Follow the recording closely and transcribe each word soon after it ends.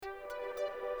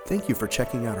Thank you for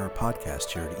checking out our podcast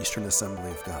here at Eastern Assembly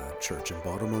of God Church in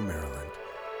Baltimore, Maryland.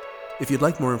 If you'd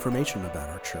like more information about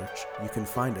our church, you can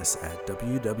find us at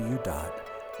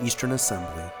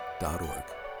www.easternassembly.org.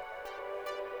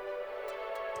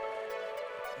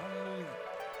 Aleluya.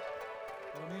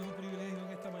 Para mí es un privilegio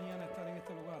en esta mañana estar en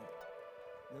este lugar.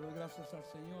 Le doy gracias al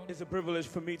Señor It's a privilege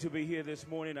for me to be here this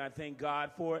morning. I thank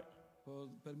God for it, por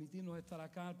permitirnos estar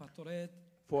acá, al Pastor Ed.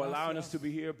 for allowing us Gracias to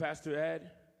be here, Pastor Ed,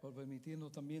 por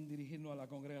permitirnos también dirigirnos a la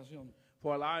congregación.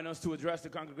 for allowing us to address the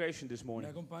congregation this Me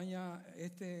morning. acompaña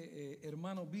este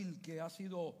hermano Bill, que ha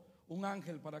sido un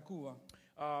ángel para Cuba.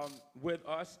 With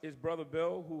us is Brother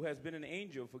Bill, who has been an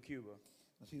angel for Cuba.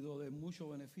 Ha sido de mucho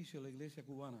beneficio a la iglesia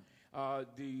cubana.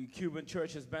 The Cuban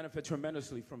church has benefited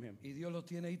tremendously from him. Y Dios lo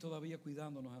tiene ahí todavía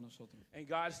cuidándonos a nosotros. And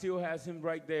God still has him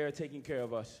right there taking care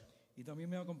of us. Y también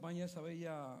me acompaña esa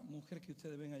bella mujer que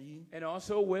ustedes ven allí. And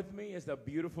also with me is the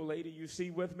beautiful lady you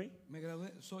see with me. Me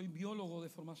gradué, soy biólogo de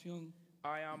formación.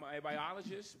 I am a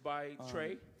biologist by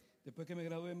trade. Después que me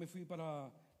gradué me fui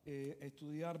para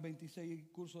estudiar 26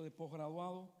 cursos de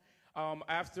posgraduado.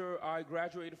 After I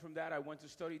graduated from that, I went to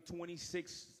study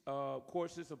 26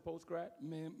 courses of postgrad.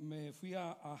 Me fui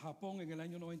a Japón en el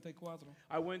año 94.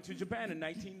 I went to Japan in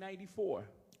 1994.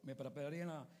 Me preparé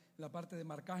en la parte de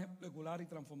marcaje molecular y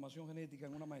transformación genética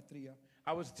en una maestría.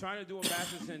 I was trying to do a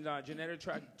master's in genetic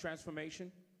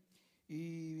transformation.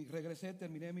 Y regresé,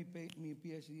 terminé mi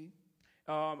PhD.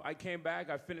 I came back,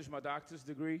 I finished my doctor's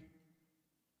degree.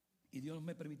 Y Dios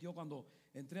me permitió, cuando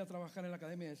entré a trabajar en la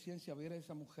Academia de Ciencia, ver a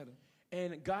esa mujer.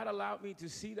 And God allowed me to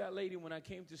see that lady when I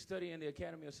came to study in the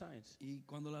Academy of Science. Y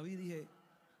cuando la vi dije,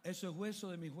 eso es hueso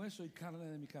de mis huesos y carne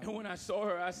de mi carne. And when I saw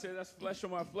her, I said, that's flesh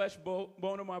of my flesh,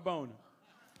 bone of my bone.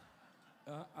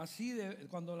 Así de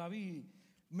cuando la vi,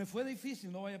 me fue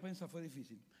difícil, no vaya a pensar, fue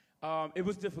difícil. It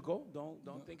was difficult,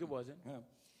 don't think it wasn't.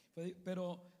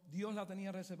 Pero Dios la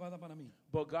tenía reservada para mí.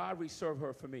 But God reserved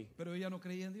her for me. Pero ella no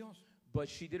creía en Dios. But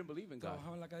she didn't believe in God.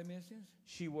 Trabajaba en la Academia de Ciencias.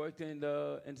 She worked in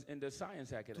the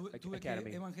Science Tuve que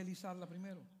Academy. evangelizarla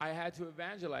primero. I had to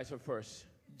evangelize her first.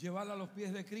 Llevarla a los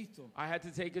pies de Cristo. I had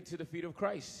to take her to the feet of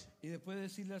Christ. Y después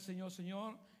decirle al Señor,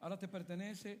 Señor, ahora te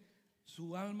pertenece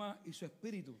su alma y su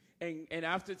espíritu. And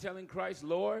after telling Christ,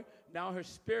 Lord, now her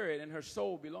spirit and her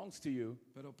soul belongs to you.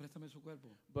 Pero préstame su cuerpo.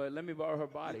 But let me borrow her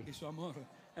body Y su amor.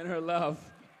 and her love.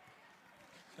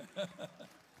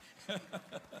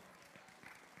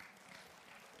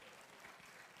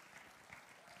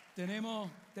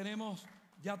 Tenemos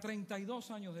ya 32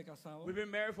 años de casados. We've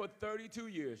been married for 32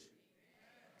 years.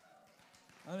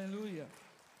 Aleluya.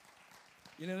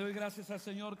 Y le doy gracias al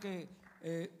Señor que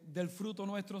del fruto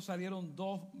nuestro salieron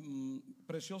dos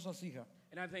preciosas hijas.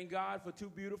 And I thank God for two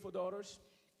beautiful daughters.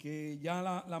 Que ya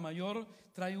la mayor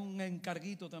trae un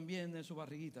encarguito también en su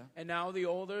barriguita. And now the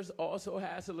oldest also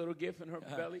has a little gift in her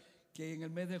belly. Que en el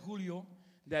mes de julio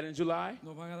That in July,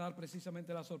 nos van a dar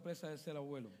precisamente la sorpresa de ser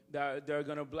abuelo. they're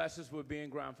going to bless us with being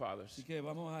grandfathers. Así que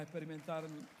vamos a experimentar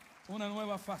una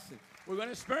nueva fase. We're going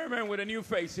to experiment with a new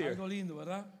face here. Algo lindo,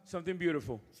 ¿verdad? Something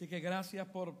beautiful. Así que gracias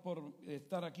por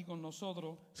estar aquí con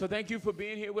nosotros. So thank you for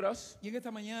being here with us. Y en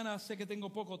esta mañana sé que tengo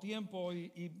poco tiempo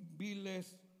y Bill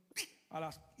a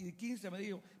las 15 me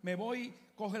dijo, me voy,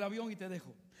 coge el avión y te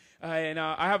dejo. And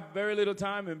I have very little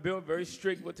time, and Bill very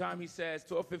strict with time. He says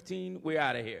 12:15, we're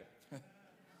out of here.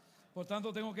 Por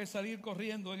tanto, tengo que salir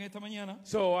corriendo en esta mañana.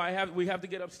 So we have to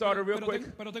get up started real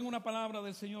quick. Pero tengo una palabra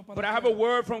del Señor para But I have a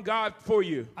word from God for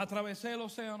you. Atravesé el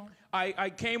océano, I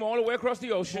came all the way across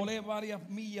the ocean. volé varias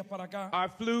millas para acá. I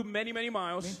flew many Me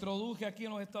miles. introduje aquí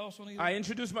en los Estados Unidos I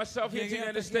introduced myself here to the Llegué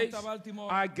United hasta aquí, States. hasta Baltimore,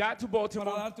 I got to para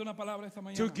Baltimore darte una palabra esta to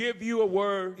mañana. give you a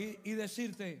word Y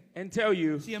decirte, and tell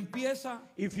you, si empieza,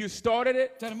 if you started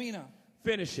it, termina.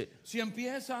 finish it. Si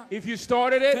empieza, If you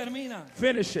started it, termina.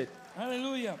 finish it.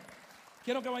 Aleluya.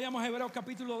 Quiero que vayamos a Hebreos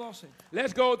capítulo 12.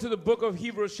 Let's go to the book of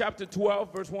Hebrews chapter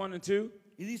 12, verse 1 and 2.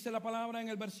 Y dice la palabra en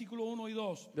el versículo 1 y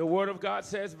 2. The word of God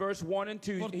says, verse 1 and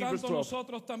 2, Por Hebrews tanto, 12.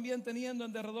 nosotros también teniendo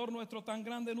en derredor nuestro tan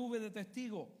grande nube de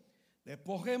testigos,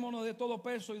 despojémonos de todo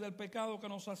peso y del pecado que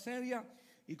nos asedia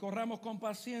y corramos con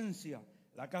paciencia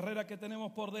la carrera que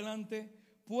tenemos por delante,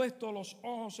 puesto los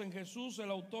ojos en Jesús,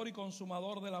 el autor y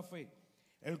consumador de la fe,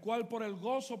 el cual por el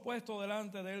gozo puesto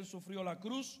delante de él sufrió la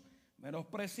cruz,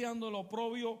 menospreciando el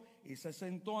oprobio, y se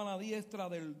sentó a la diestra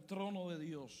del trono de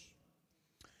Dios.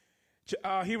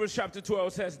 Hebrews chapter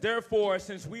 12 says, therefore,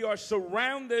 since we are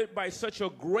surrounded by such a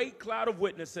great cloud of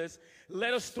witnesses,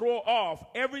 let us throw off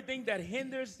everything that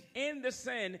hinders in the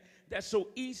sin that so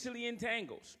easily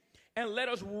entangles. And let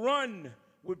us run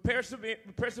with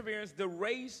perseverance the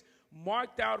race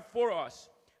marked out for us,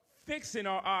 fixing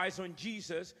our eyes on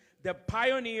Jesus, the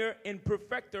pioneer and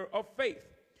perfecter of faith.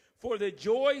 For the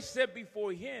joy set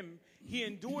before him, he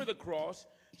endured the cross,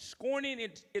 scorning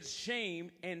its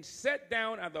shame, and sat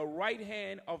down at the right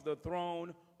hand of the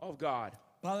throne of God.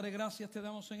 Padre, gracias te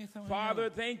damos en esta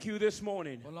Father, mañana thank you this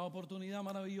morning por la oportunidad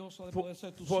maravillosa de for, poder ser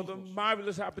tus for the hijos.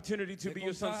 marvelous opportunity to De be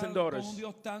your sons and contar daughters, con un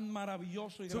Dios tan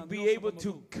maravilloso y to grandioso be able como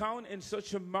to tú. count in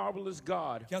such a marvelous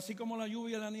God. Que así como la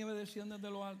lluvia y la nieve descienden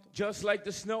de lo alto Just like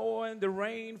the snow and the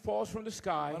rain falls from the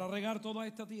sky, para regar toda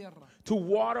esta tierra, to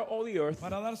water all the earth,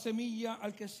 para dar semilla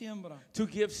al que siembra, to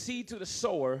give seed to the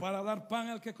sower, para dar pan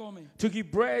al que come. to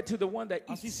give bread to the one that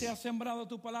Así eats. sea sembrado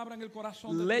tu palabra en el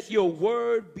corazón de Let tus your hijos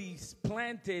word be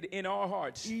planted in our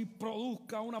hearts, y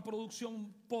produzca una producción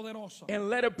poderosa and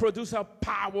let it produce a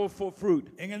powerful fruit.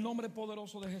 en el nombre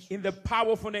poderoso de Jesús. In the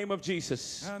powerful name of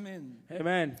Jesus. Amén.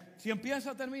 Amen. Si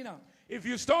empieza, termina. If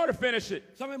you start or finish it.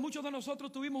 Saben, muchos de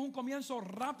nosotros tuvimos un comienzo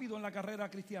rápido en la carrera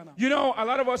cristiana. You know, a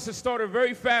lot of us have started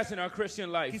very fast in our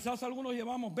Christian life. Quizás algunos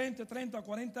llevamos 20, 30,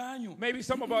 40 años. Maybe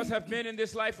some of us have been in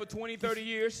this life for 20, 30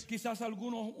 years, Quizás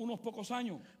algunos unos pocos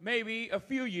años. maybe a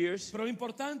few years. Pero lo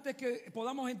importante es que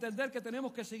podamos entender que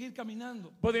tenemos que seguir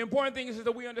caminando. But the important thing is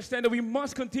that we understand that we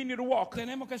must continue to walk.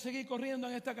 Tenemos que seguir corriendo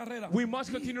en esta carrera. We must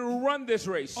continue to run this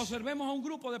race. Observemos a un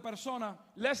grupo de personas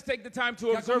Let's take the time to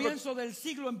que a observe comienzo del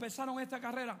siglo empezaron esta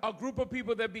carrera. a group of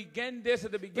people that began this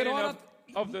at the beginning Pero ahora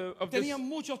of this, tenían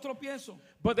muchos tropiezos,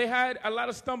 but they had a lot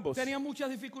of stumbles. tenían muchas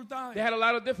dificultades. They had a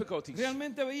lot of difficulties.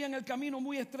 Realmente veían el camino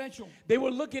muy estrecho. They were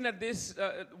looking at this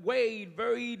way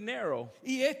very narrow.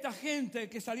 Y esta gente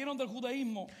que salieron del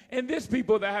judaísmo, And these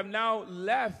people that have now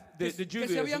left the que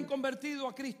se habían Judaism, convertido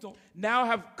a Cristo, now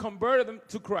have converted them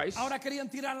to Christ. ahora querían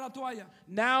tirar la toalla.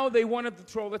 Now they wanted to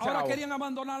throw the Ahora towel. querían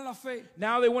abandonar la fe.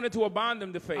 Now they wanted to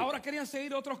abandon the faith. Ahora querían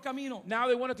seguir otros caminos. Now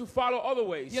they wanted to follow other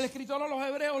ways. Y el escritor a los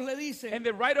hebreos le dice, And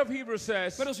the writer of Hebrews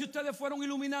says, pero si ustedes fueron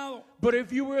iluminados, but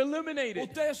if you were eliminated,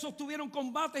 ustedes sostuvieron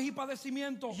combates y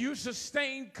padecimientos. you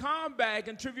sustained combat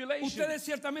and tribulation. Ustedes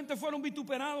ciertamente fueron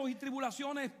vituperados y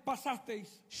tribulaciones pasasteis.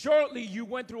 Shortly, you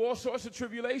went through all sorts of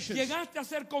tribulations. Llegaste a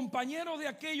ser compañero de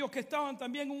aquellos que estaban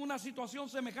también en una situación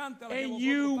semejante a la que And vosotros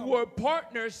you estaban. were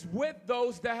partners with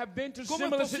those that have been through ¿Cómo es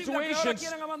similar posible que ahora situations.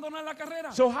 quieran abandonar la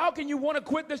carrera? So how can you want to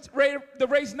quit the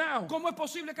race now? ¿Cómo es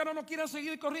posible que ahora no quieran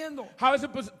seguir corriendo? How is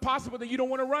it possible that you don't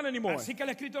want to run anymore? Así que el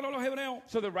escritor a los hebreos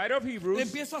So the writer of le Hebrews,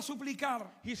 empieza a suplicar,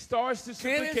 he starts to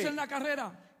quédense supplicate, en la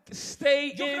carrera.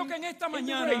 stay Yo creo que en in esta the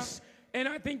mañana, race. And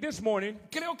I think this morning,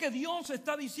 creo que Dios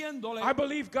está diciéndole, I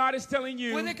believe God is telling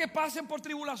you, puede que pasen por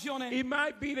tribulaciones, it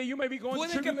might be that you may be going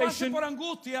puede through que pasen tribulation, por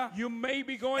angustia. you may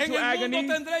be going En through el mundo agony.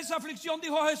 tendréis aflicción,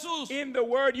 dijo Jesús. In the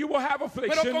word, you will have Pero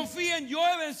affliction. confíen, yo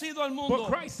he vencido al But mundo.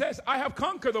 Christ says, I have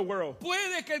conquered the world.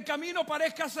 Puede que el camino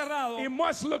parezca cerrado. It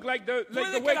must look like the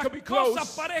Puede way que could be las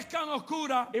cosas closed. parezcan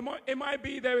oscuras. It might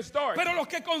be that it's dark. Pero los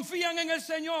que confían en el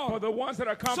For Señor the ones that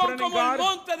are son confident in como el God,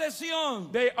 monte de Sión,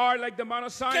 they are like the Mount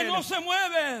of que no Zion, se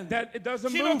mueven, that it doesn't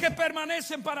sino move, que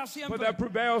permanecen para but siempre. that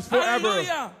prevails forever.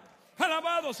 Aleluya.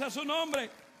 Alabado sea su nombre.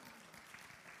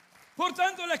 Por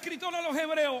tanto, el escritor a los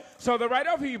hebreos So the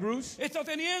writer of Hebrews está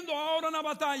teniendo ahora una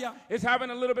batalla. is having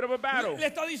a little bit of a battle. Le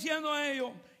está diciendo a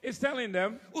ellos, It's telling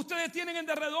them, ustedes tienen en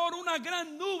derredor una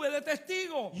gran nube de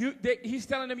testigos. he's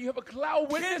telling them you have a cloud of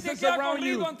Gente witnesses que ha around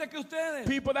you. corrido antes que ustedes.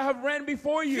 People that have ran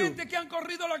before you. Gente que han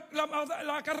corrido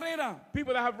la carrera.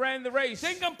 People that have ran the race.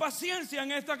 Tengan paciencia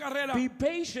en esta carrera. Be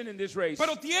patient in this race.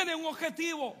 Pero tiene un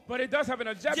objetivo. But it does have an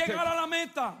objective. Llegar a la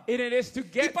meta. And it is to Y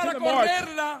get to para the mark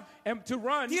correrla, and to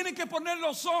run. tienen que poner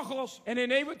los ojos. And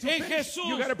in able to en finish, Jesús.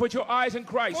 you got to put your eyes in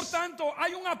Por Christ. tanto,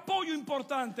 hay un apoyo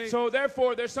importante So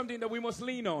therefore, there's something that we must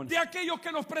lean on. de aquellos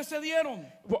que nos precedieron.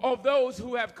 Of those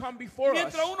who have come before us.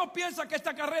 Mientras uno piensa que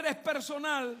esta carrera es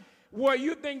personal, Where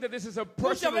you think that this is a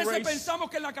muchas personal veces race.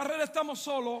 pensamos que en la carrera estamos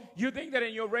solos, You think that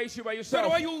in your race you're by pero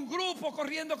yourself. hay un grupo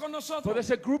corriendo con But nosotros.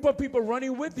 there's a group of people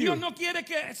running with Dios you. no quiere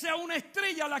que sea una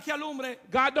estrella la que alumbre.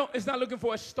 God is not looking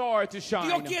for a star to Dios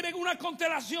shine. quiere una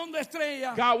constelación de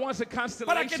estrellas God wants a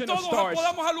para que constellation of todos stars.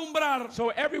 podamos alumbrar So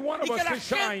every one y of que us la can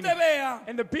shine. gente vea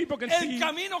And the people can el see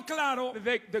camino claro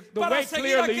the para way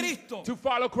seguir a clearly Cristo. to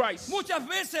follow Christ. Muchas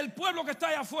veces el pueblo que está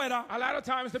allá afuera, A lot of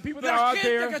times the people that are la out gente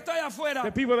que there, está allá afuera,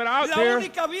 the people that are out la there,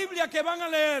 única Biblia que van a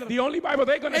leer the only Bible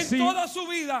they're going to en see toda su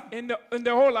vida in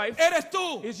their whole life eres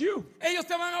tú. is you. Ellos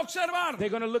te van a observar, They're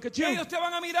going to look at you. ellos te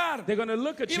van a mirar They're going to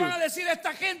look at y you. van a decir,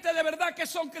 esta gente de verdad que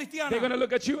son cristianas. They're going to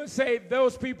look at you and say,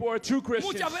 those people are true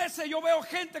Christians. Muchas veces yo veo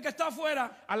gente que está afuera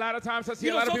A lot of times I see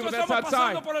y a lot of people nosotros that's estamos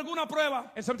pasando outside. por alguna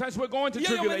prueba And sometimes we're going to y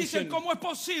ellos me dicen, tribulation. ¿cómo es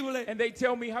posible And they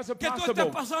tell me, how's it que tú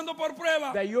estés possible pasando por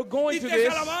prueba that you're going y to estés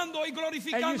this alabando y and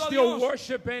glorificando you're a still Dios?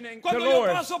 worshiping the Cuando yo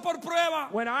Lord? paso por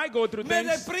prueba, When I go through me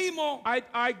things, deprimo,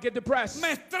 I get depressed. me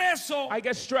estreso, I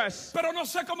get stressed. pero no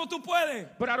sé cómo tú puedes.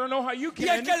 But I don't know how you Y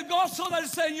es can. que el gozo del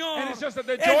Señor And it's just that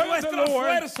the es joy of the nuestra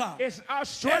Lord fuerza. is our El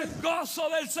strength. gozo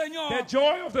del Señor The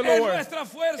joy of the es Lord nuestra is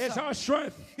fuerza. our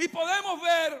strength. Y podemos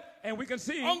ver And we can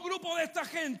see a un grupo de esta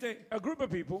gente a group of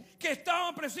people que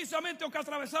estaban precisamente o que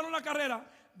atravesaron la carrera,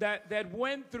 that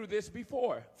went through this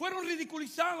before. fueron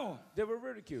ridiculizados, They were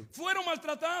ridiculed. fueron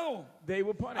maltratados. They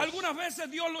were punished. Algunas veces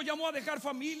Dios los llamó a dejar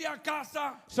familia,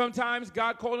 casa, Sometimes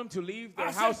God called them to leave a their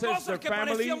hacer houses, their cosas que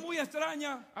family, parecían muy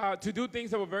extrañas, to do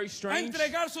things that were very a strange,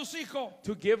 entregar sus hijos.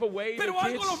 to give away their Pero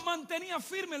algo kids. los mantenía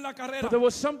firmes en la carrera. But there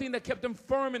was something that kept them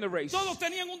firm in the race. Todos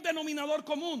tenían un denominador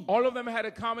común, All of them had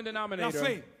a common denominator. La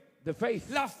fe. The faith.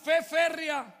 la fe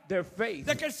férrea Their faith.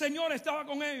 de que el Señor estaba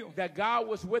con ellos. That God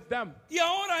was with them. Y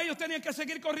ahora ellos tenían que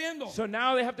seguir corriendo. So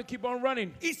now they have to keep on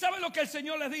running. ¿Y saben lo que el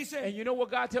Señor les dice? And you know what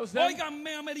God tells them?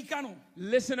 Óiganme, americano.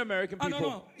 Listen, American Ah, no, people.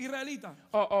 no, israelita.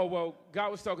 Oh, well,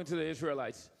 God was talking to the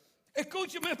Israelites.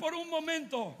 Escúcheme por un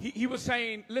momento. He was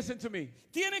saying, listen to me.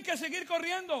 Tienen que seguir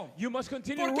corriendo. You must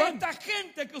continue to Porque run. esta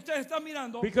gente que ustedes están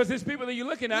mirando, Because these people that you're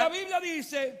looking la at, Biblia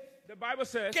dice the Bible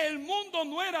says que el mundo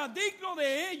no era digno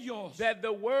de ellos. that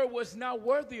the world was not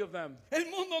worthy of them. El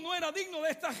mundo no era digno de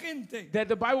esta gente. That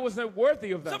the Bible was not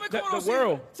worthy of them. ¿Sabe That cómo, the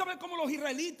world. ¿Sabe cómo los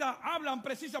israelitas hablan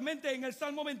precisamente en el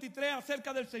Salmo 23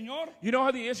 acerca del Señor? You know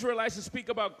how the Israelites speak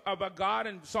about God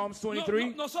in Psalms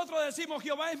 23? Nosotros decimos,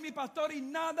 Jehová es mi pastor y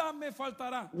nada me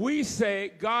faltará. We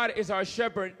say, God is our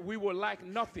shepherd, we will lack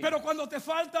nothing. Pero cuando te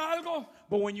falta algo,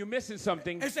 But when you're missing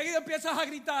something, enseguida empiezas a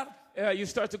gritar. you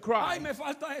start to cry. Ay, me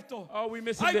falta esto. Oh, we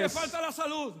missing Ay, me this. falta la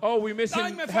salud. Oh, we missing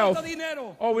Ay, me health. falta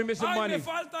dinero. Oh, we missing Ay, money. me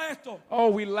falta esto. Oh,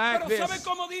 we lack Pero ¿sabe this.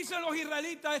 cómo dicen los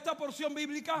israelitas esta porción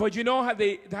bíblica? But you know how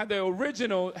the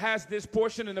original has this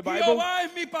portion in the Bible? Jehová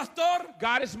es mi pastor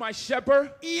God is my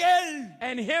shepherd, y él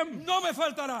and him no me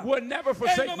faltará. will never Él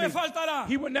forsake no me. me faltará.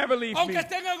 He will never leave Aunque me.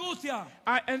 esté en angustia,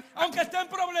 And aunque esté en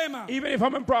problemas, even if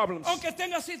I'm in problems, aunque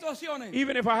tenga situaciones,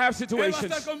 even if I have Él va a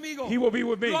situations, estar conmigo. He will be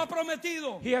with me. Lo ha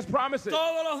prometido He has promised it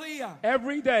todos los días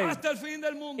every day hasta el fin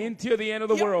del mundo. until the end of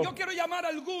the Yo world. quiero llamar a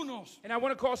algunos And I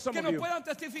want to call some que of nos you. puedan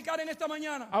testificar en esta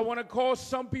mañana. I want to call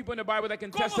some people in the Bible that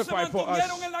can ¿Cómo se testify for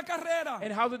mantuvieron us. en la carrera?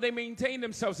 And how did they maintain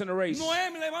themselves in a race? Noé,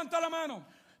 levanta la mano.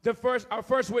 Our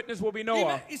first witness will be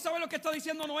Noah. ¿Y sabe lo que está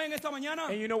diciendo Noé en esta mañana?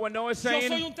 And you know what Noah is Yo soy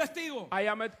saying? un testigo. I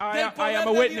am del a poder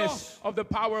de witness Dios. of the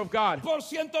power of God. Por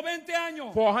 120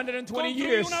 años For 120 construí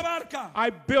years, una barca. I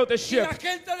built a Y ship. la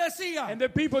gente decía And the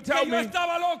people que tell yo me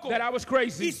estaba loco. that I was Y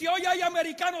crazy. si hoy hay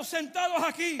americanos sentados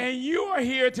aquí, And you are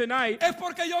here tonight es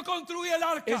porque yo construí el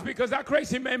arca. is because that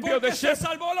crazy man built a Porque se ship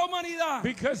salvó la humanidad.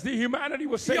 because the humanity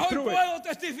was Y saved hoy through it. puedo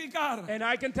testificar. And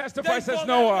I can testify, del says poder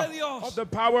Noah, de Dios. of the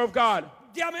power of God.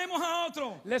 Llamemos a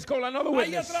otro. Let's call another Ahí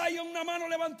witness. atrás hay una mano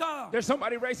levantada. There's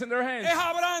somebody raising their hands. Es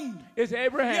Abraham. It's Y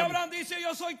Abraham. Abraham dice,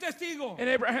 yo soy testigo And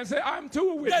Abraham said, I'm too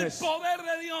a del witness poder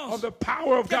de Dios. of the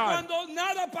power of Que God. cuando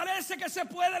nada parece que se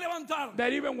puede levantar,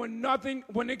 That even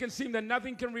when it can seem that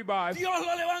nothing can revive, Dios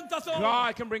lo levanta todo.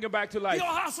 God can bring it back to life.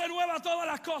 Dios hace nuevas todas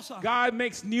las cosas. God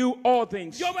makes new all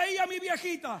things. Yo veía a mi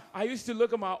viejita I used to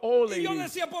look at my old y lady yo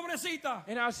decía, pobrecita,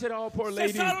 and I said, oh, poor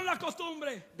lady, cesaron las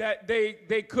costumbres. that they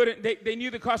knew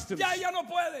the customs. Ya ella no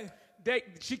puede.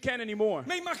 She can't anymore.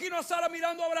 Me imagino a Sara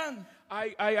mirando a Abraham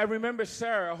I remember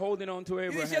Sarah holding on to y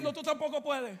Abraham, diciendo, tú tampoco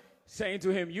puedes. saying to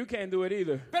him, you can't do it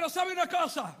either. Pero sabe una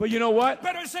cosa, But you know what?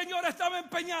 pero el Señor estaba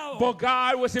empeñado But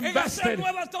God was en hacer invested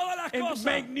nuevas todas las in cosas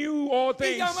make new all y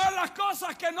things, llamar las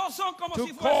cosas que no son como to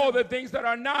si call the fuesen. things that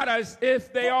are not as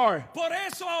if they are. Por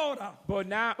eso ahora But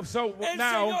now, el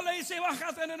Señor le dice, vas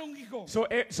a tener un hijo.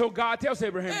 so God tells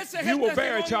Abraham, Ese es you el will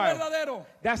bear a testimonio child. verdadero.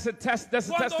 That's a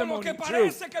Cuando lo testimony que true.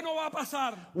 parece que no va a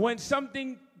pasar When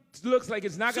something looks like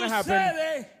it's not going to happen,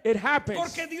 sucede it happens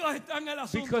porque Dios está en el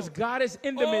asunto. because God is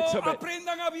in the midst of it.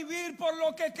 Aprendan a vivir por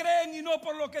lo que creen y no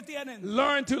por lo que tienen.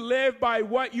 Learn to live by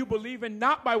what you believe in,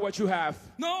 not by what you have.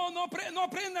 No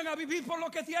aprendan a vivir por lo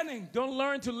que tienen. Don't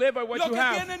learn to live by what Lo you que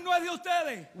have. tienen no es de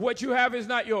ustedes. What you have is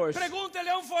not yours. Pregúntele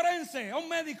a un forense, a un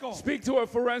médico, Speak to a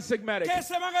forensic medic. ¿qué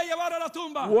se van a llevar a la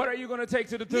tumba? What are you going to take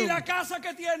to the Ni tomb? la casa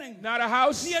que tienen, Not a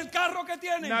house, ni el carro que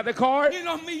tienen, not the car, ni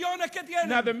los millones que tienen.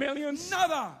 not the millions,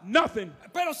 Nada. nothing.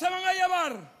 Pero se van a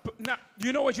llevar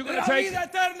You know what you're going la to take? vida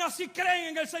eterna si creen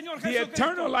en el Señor The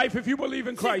eternal Jesucristo. life if you believe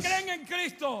in Si Christ. creen en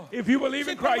Cristo. If you believe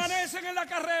Si in Christ. permanecen en la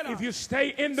carrera. If you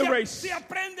stay in the race. Si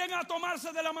aprenden a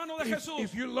tomarse de la mano de Jesús.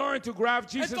 If you learn to grab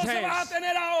Jesus' Entonces vas hands, a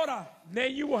tener ahora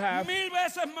then you will have 1000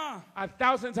 veces más.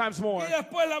 1,000 times more. Y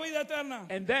después la vida eterna.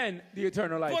 And then the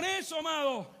eternal life. Por eso,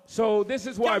 amado, So this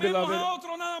is why, llamemos a beloved,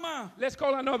 otro nada más. let's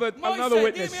call another Moisés,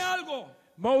 witness. dime algo.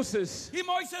 Moses. Y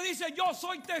Moisés dice, yo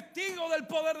soy testigo del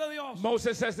poder de Dios.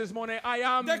 Moses says this morning, I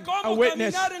am De cómo a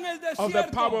witness caminar en el of the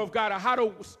desierto. power of God, how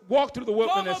to walk through the Cómo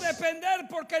wilderness, depender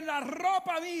porque en la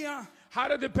ropa mía how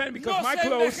to depend because no my se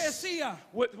clothes envejecía.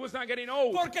 was not getting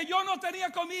old, Porque yo no tenía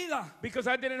comida. because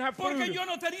I didn't have Porque food. yo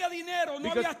no tenía dinero. No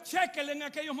Because había cheque en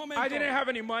aquellos momentos. I didn't have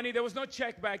any money. There was no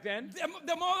check back then.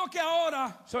 De modo que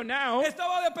ahora So now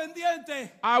estaba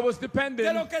dependiente I was de lo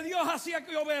dependent que Dios hacía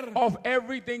llover. of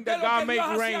everything that de lo God que made Dios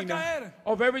hacía rain, caer.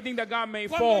 of everything that God made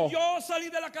Cuando fall. yo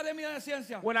salí de la Academia de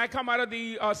Ciencias When I come out of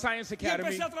the Science y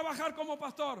Academy empecé a trabajar como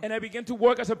pastor, and I began to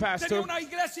work as a tenía pastor, una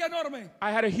iglesia enorme,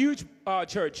 I had a huge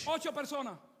church, 8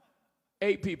 personas.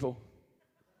 8 people,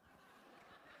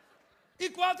 Y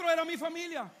 4 eran mi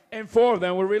familia. and 4 of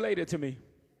them were related to me.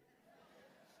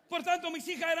 Por tanto, mis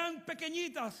hijas eran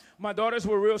pequeñitas My daughters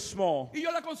were real small, y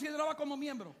yo las consideraba como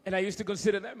miembros. and I used to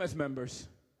consider them as members.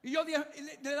 Y yo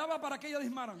le daba para que ellas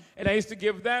diezmaran, And I used to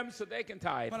give them so they can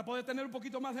tithe, para poder tener un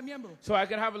poquito más de miembros. so I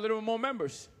can have a little more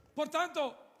members. Por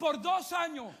tanto, por 2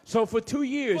 años, So for 2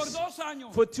 years, por 2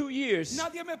 años, for 2 years,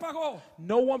 nadie me pagó.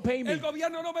 no one paid El me.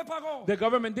 gobierno no me pagó. The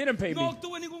government didn't pay No me.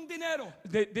 obtuve ningún dinero.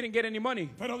 They didn't get any money.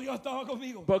 Pero Dios estaba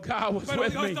conmigo. But God was Pero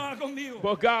with Dios me. estaba conmigo.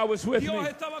 But God was with Dios me.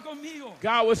 estaba conmigo.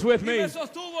 God was with Y me. me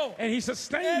sostuvo. And He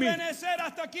sustained me. Ebenecer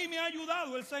hasta aquí me ha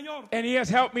ayudado el Señor. And He has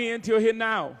helped me until here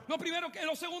now. Lo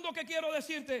segundo que quiero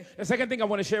decirte, The second thing I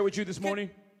want to share with you this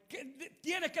morning que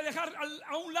tienes que dejar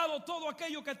a un lado todo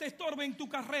aquello que te estorbe en tu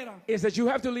carrera. is that you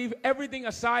have to leave everything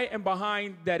aside and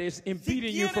behind that is Si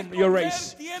impeding you quieres from your correr,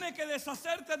 race. tienes que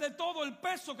deshacerte de todo el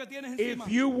peso que tienes encima.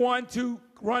 If you want to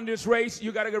run this race,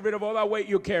 you got to get rid of all that weight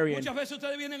you're carrying. Muchas veces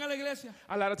ustedes vienen a la iglesia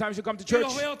A lot of times you come to y church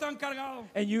los veo tan cargados.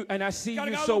 and I see you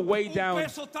Cargados so weighed un down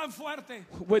peso tan fuerte.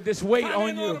 with this weight tan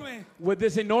on you, enorme. with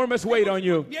this enormous weight on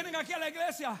you. Vienen aquí a la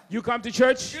iglesia You come to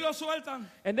church y lo sueltan.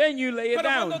 and then you lay it Pero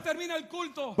cuando down. termina el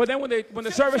culto, But then when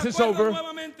the se service is acuerdan over,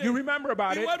 nuevamente you remember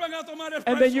about y it vuelven a tomar el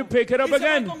and then peso you pick it up y se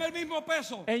van again. con el mismo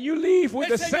peso. and you leave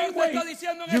with El the Señor same te weight está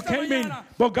diciendo en you esta came in. mañana,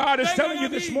 But God is vengan telling a you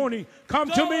this mí, morning, come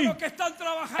to todos me, los que están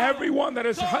trabajando, everyone that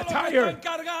is todos los que tired, están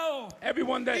cargados,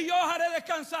 everyone that, y yo os haré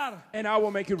descansar. and I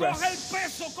will make you Coge el rest.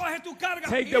 peso, coge tu carga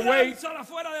Take y the weight lánzala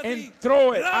fuera de and ti.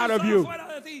 throw it out of Lánzala you. fuera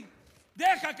de ti.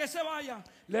 Deja que se vaya.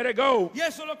 Let it go. Y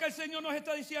eso es lo que el Señor nos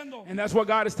está diciendo. And that's what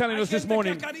God is telling Hay us this gente que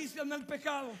morning. acarician el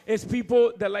pecado It's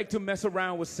people that like to mess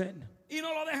around with sin y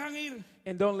no lo dejan ir.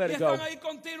 and don't let Y it go. están ahí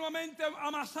continuamente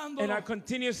amasándolo. And are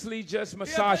continuously just Y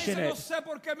massaging después dice, no it. sé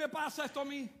por qué me pasa esto a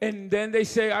mí. And then they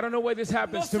say, I don't know why this No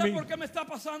happens sé to me. por qué me está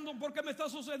pasando, por qué me está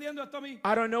sucediendo esto a mí.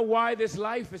 I don't know why this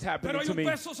life is Pero happening hay to un me.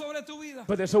 peso sobre tu vida.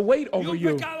 But there's a weight Y over un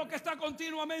you. pecado que está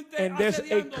continuamente And there's a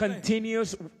asediándote.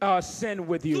 continuous sin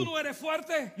with Tú you. no eres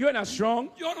fuerte. You're not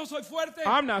strong. Yo no soy fuerte.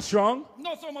 I'm not strong.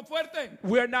 No somos fuertes.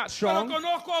 We're not Pero strong.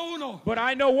 conozco a uno But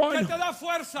I know que one te da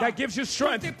fuerza. that gives you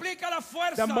strength. Multiplica la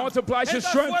fuerza. That multiplies Él your da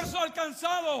strength. esfuerzo al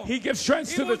cansado. He gives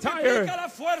strength Y to the multiplica tired la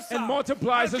fuerza and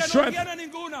multiplies al the que no strength tiene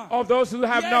ninguna. of those who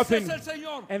have Y ese nothing. es el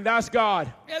Señor. And that's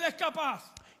God. Él es capaz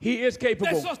He is de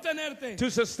capable sostenerte to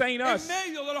sustain en us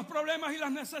medio de los problemas y las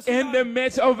in the necesidades,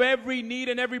 midst of every need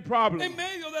and every en problem,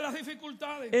 medio de las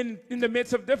dificultades. in the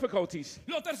midst of difficulties.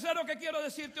 Lo tercero que quiero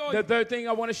decirte hoy The third thing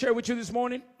I want to share with you this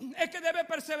morning es que debe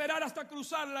perseverar hasta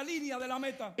cruzar la línea de la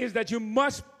meta. is that you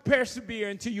must persevere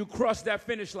until you cross that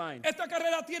finish line. Esta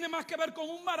carrera tiene más que ver con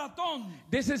un maratón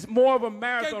This is more of a que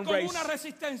marathon con race una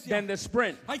resistencia. than the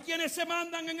sprint. Hay quienes se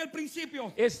mandan en el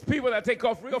principio It's people that take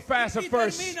off real fast y at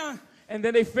first terminan. and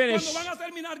then they finish Cuando van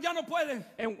a terminar ya no pueden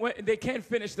and they can't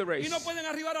finish the y race no pueden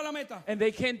arribar a la meta. and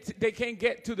they can't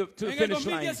get to the En el finish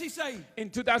line. 2016, In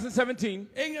 2017,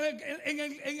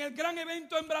 en el gran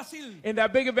evento en Brasil, in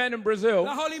that big event in Brazil,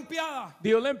 las Olimpiadas,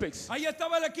 the Olympics, ahí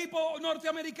estaba el equipo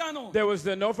norteamericano there was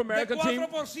the North de American team,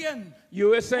 4%.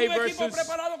 USA Un equipo versus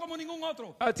preparado como ningún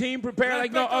otro. a team prepared La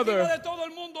like no expectativa other. de todo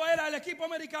el mundo era el equipo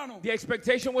americano. The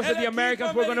expectation was El that the equipo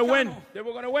Americans were going to win. americano. They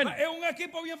were going to win. Es un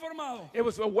equipo bien formado. It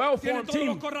was a Tiene well-formed todos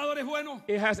los team. corredores buenos.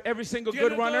 It has every single Tiene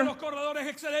good todos runner. los corredores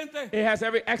excelentes. It has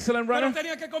every excellent Pero runner.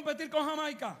 tenía que competir con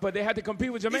Jamaica. But they had to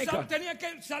compete with Y Jamaica. tenía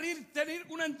que tener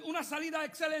una salida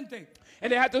excelente.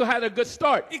 And they had to have a good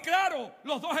start. Y claro,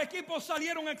 los dos equipos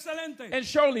salieron excelentes. And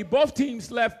surely both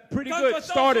teams left pretty Tanto good, Estados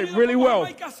started Unidos really como well.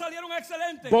 Jamaica salieron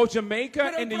excelentes. Both Jamaica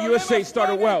Pero el and the problema USA fue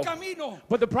started en el well. camino,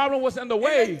 But the problem was on the en la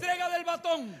way entrega del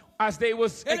batón. as they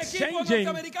was El equipo exchanging.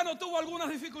 norteamericano tuvo algunas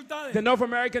dificultades. The North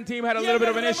American team had a Y little en bit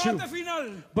of el an issue. remate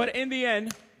final, But in the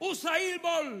end, Usain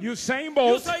Bolt. Usain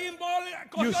Bolt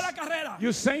cogió la carrera.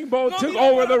 Usain Bolt No took miró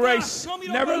over para the atrás, race. no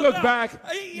miró Never para looked atrás.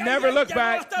 back. Y Never ahí looked llegó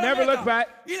back. hasta la Never meta. looked back.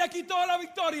 Y le quitó la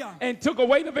victoria And took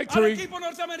away the al victory equipo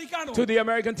norteamericano. to the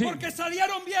American team. Porque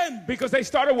salieron bien. Because they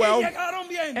started Y well llegaron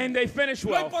bien. and they finished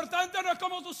Lo well. importante no es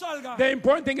cómo tú salgas. The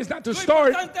important thing is not to Lo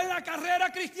start. importante es la carrera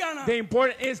cristiana. The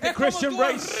important is the Es como Christian tú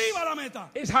race. arriba a la meta.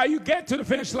 It's how you get to the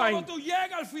finish Es como line. tú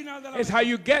llegas al final de la It's meta. how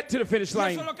you get to the finish Y eso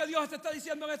line. es lo que Dios te está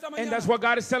diciendo en esta mañana. And that's what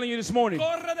God is telling you this morning.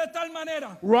 Corre de tal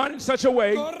manera. Run in such a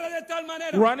way, Corre de tal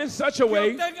manera. run in such a Que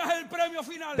way obtengas el premio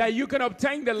final. that you can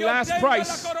obtain the Que last obtengas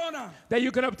price, la corona. that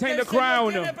you can obtain Que the el Señor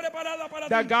crown tiene preparada para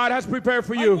that ti. God has prepared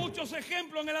for Hay you. muchos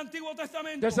ejemplos en el Antiguo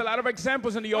Testamento. There's a lot of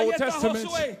examples in the Ahí Old está Testament.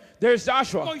 Josué. There's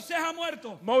Joshua. Moisés ha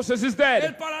muerto. Moses is El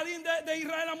dead. paladín de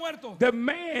Israel ha muerto. The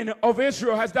man of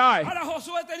Israel has died. Ahora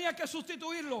Josué tenía que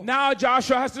sustituirlo. Now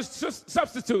Joshua has to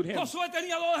substitute him. Josué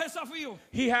tenía dos desafíos.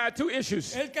 He had two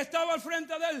issues. El que estaba al frente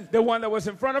de él, The one that was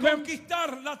in front of him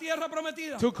conquistar la tierra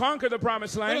prometida. to conquer the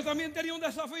promised Pero land, también tenía un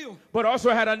desafío. but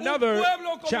also had Un another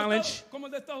pueblo challenge. como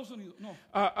el de Estados Unidos. No,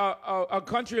 A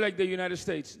country like the United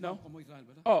States. No? como Israel,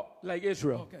 ¿verdad? Oh, like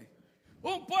Israel. Okay.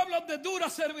 Un pueblo de dura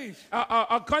servir.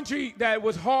 A country that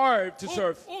was hard to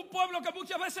serve. Un pueblo que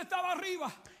muchas veces estaba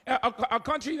arriba A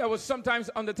country that was sometimes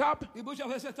on the top y muchas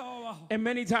veces estaba abajo. and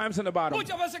many times on the bottom.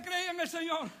 Muchas veces creía en el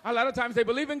Señor. A lot of times they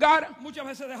believe in God. Muchas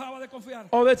veces dejaba de confiar.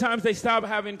 Other times they stop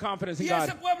having confidence in Y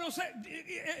ese God. pueblo,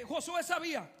 Josué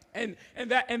sabía And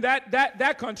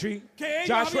that country, que ellos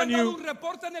Joshua habían dado knew, un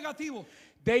reporte negativo.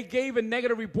 they gave a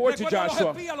negative report to ¿Recuerdan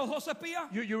Joshua. los dos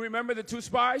espías? You remember the two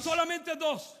spies? Solamente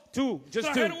dos Two, just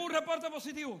trajeron two. un reporte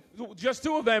positivo. Just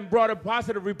two of them brought a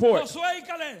positive report. Josué y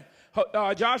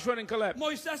Caleb. Joshua and Caleb.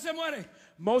 Moisés se muere.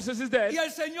 Moses is dead. Y el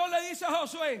Señor le dice a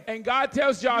Josué, And God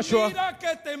tells Joshua, mira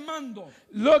que te mando.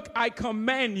 look, I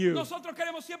command you. Nosotros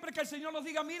queremos siempre que el Señor nos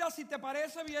diga, mira si te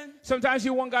parece bien. Sometimes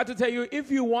you want God to tell you, if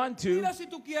you want to, Mira si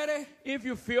tú quieres. if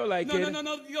you feel like No, it.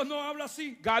 no, Dios no habla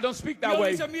así. God don't speak that Dios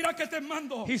way. dice, mira que te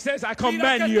mando. He says, I Mira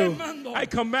command que te you. mando. I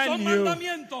command Son you.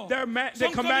 mandamientos. They're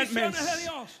Son commandments. comisiones de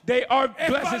Dios. They are Es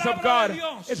blessings of palabra God. de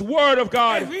Dios. It's word of Es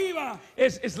God. viva.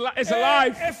 It's Es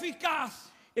alive. eficaz.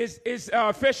 It's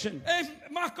efficient. Es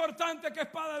más cortante que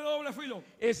espada de doble filo.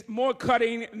 It's more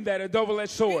cutting than a double-edged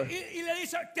sword. Y le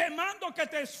dice, te mando que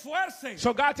te esfuerces.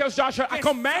 So God tells Joshua, I Que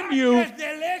command you saques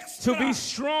del extra. to be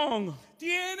strong.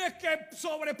 Tienes que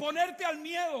sobreponerte al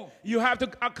miedo. You have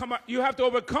to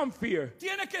overcome fear.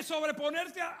 Tienes que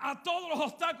sobreponerte a todos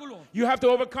los obstáculos. You have to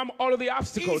overcome all of the Y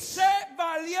obstacles. sé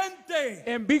valiente.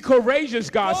 And be courageous,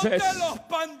 God Ponte says. los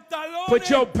pantalones Put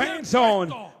your bien pants on.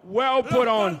 puestos. Well put Los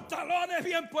on. pantalones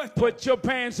bien puestos. Put your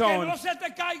pants Que no on. se te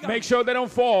caigan. Make sure they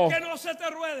don't fall. Que no se te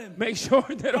rueden. Make sure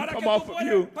they don't come off of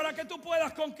you. Para que tú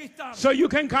puedas conquistar. So you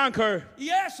can conquer. Y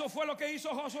eso fue lo que hizo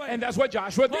Josué. And that's what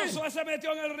Joshua did. Josué se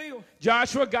metió en el río.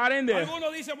 Joshua got in there.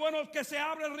 Algunos dicen, bueno, que se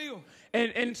abre el río.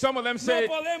 And some of them said,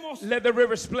 podemos- let the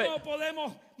river split. No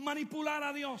podemos manipular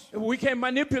a Dios. We can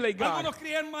manipulate God. Algunos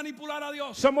quieren manipular a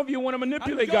Dios. Some of you want to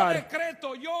manipulate Yo God.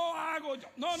 decreto, yo hago.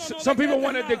 No Some people decretes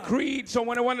want to nada. decree, some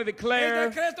want to El declare.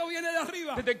 decreto viene de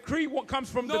arriba. The decree comes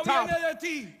from the No top. viene de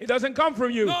ti. It doesn't come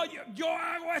from you. No, yo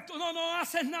hago esto. No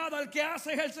haces nada. El que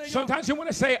hace es el Señor. Sometimes you want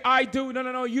to say, I do.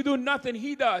 No, you do nothing.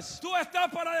 He does. Tú estás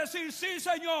para decir, sí,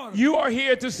 Señor. You are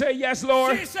here to say, yes,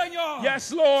 Lord. Sí, Señor.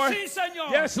 Yes, Lord. Sí,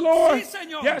 Señor. Yes, Lord. Sí,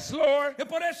 Señor. Yes, Lord. Y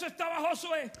por eso estaba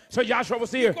Josué. So Joshua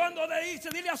was here. Cuando le dice,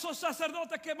 dile a esos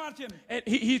sacerdotes que marchen. And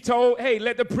he told, hey,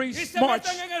 let the Y priests se march.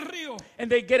 meten en el río. And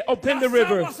they get up in the Las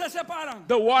river. aguas se separan.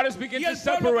 The waters begin Y to el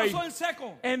pueblo separate. pasó en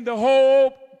seco. And the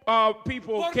whole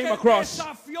people Porque came across.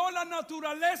 desafió la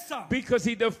naturaleza. Because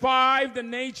he defied the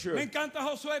Me nature. encanta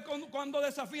Josué cuando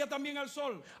desafía también al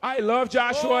sol. I love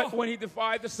Joshua Oh. when he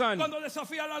defied the sun. Cuando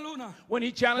desafía la luna. When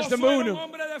he challenged the Josué era un moon.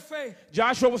 hombre de fe.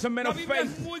 Joshua was a man La of Biblia es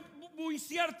faith. muy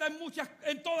cierta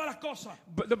en todas las cosas.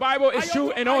 But the Bible is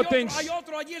true in all things. Hay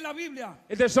otro allí en la Biblia.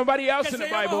 If there's somebody else Que in the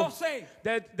se llama Bible José.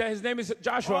 that his name is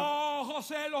Joshua. Oh,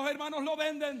 José, los hermanos lo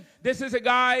venden. This is a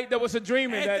guy that was a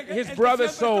dreamer that El his que brother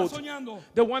siempre está sold. soñando.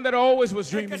 The one that always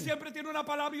was El que dreaming. siempre tiene una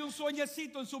palabra y un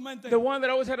sueñecito en su mente. The one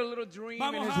that always had a little dream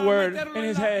in Vamos his a word, meterlo in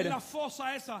his en head. la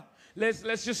fosa esa.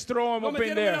 Let's just throw him Lo up in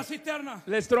metieron en la there. cisterna.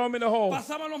 Let's throw him in the hole.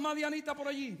 Pasaban los madianitas por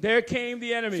allí. There came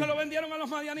the enemy. Se lo vendieron a los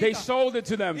They madianitas. sold it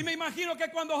to Y them. me imagino que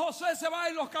cuando José se va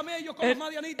en los camellos con los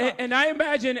madianitas, And I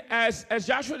imagine as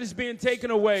Joshua is being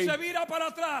taken away, se vira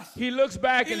para atrás he looks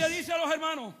back y le dice a los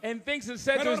hermanos, and thinks and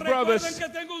said to pero his recuerden brothers, que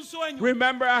tengo un sueño.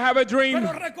 remember I have a dream.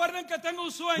 Pero recuerden que tengo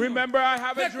un sueño. Remember I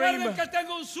have a Recuerden dream. que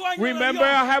tengo un sueño Remember de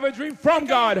I Dios. have a dream from Porque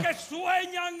God. los que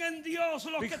sueñan en Dios,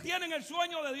 los que tienen el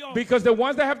sueño de Dios, Because the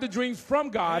ones that have the dream dreams from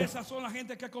God, Esas son las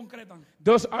gente que concretan.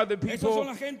 those are the Esas son people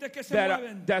las gente que se that,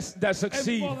 mueven that en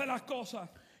succeed. pos de las cosas.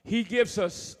 He gives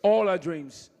us all our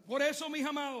dreams. Por eso, mis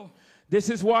amados, This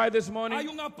is why this hay morning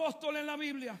un apóstol en la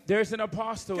Biblia there's an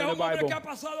apostle que in es the un hombre Bible que ha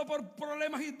pasado por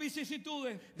problemas y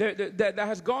vicisitudes. that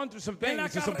has gone through some En la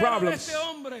things and some carrera de problems. este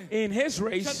hombre In his se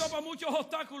race, topa muchos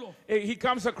obstáculos. he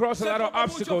comes across a Se lot of topa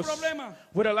muchos obstacles problemas.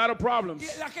 with a lot of problems.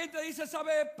 Y la gente dice,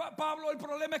 ¿sabe, Pablo? El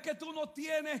problema es que tú no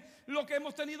tienes lo que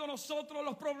hemos tenido nosotros,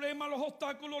 los problemas, los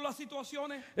obstáculos, las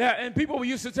situaciones. Yeah, and people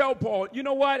used to tell Paul, you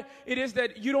know what? It is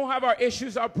that you don't have our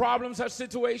issues, our problems, our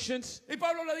situations. Y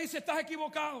Pablo le dice, estás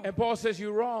equivocado. And Paul says,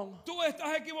 you're wrong. Tú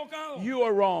estás equivocado. You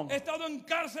are wrong. He estado en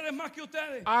cárceles más que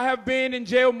ustedes. I have been in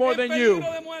jail more En than you.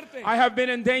 peligro de muerte. I have been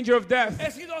in danger of death.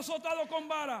 He sido azotado con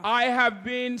vara. I have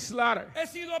been slaughtered. He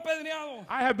sido apedreado.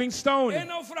 I have been He stoned.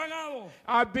 naufragado.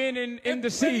 I've been in the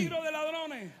sea. Peligro de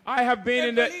ladrones. I have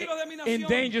been En peligro de mi in nación.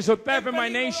 dangers of theft En in my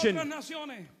peligro de nation. otras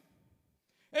naciones.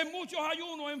 En muchos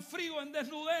ayunos, en frío, en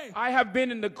desnudez. I have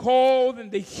been in the cold and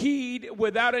the heat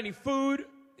without any food.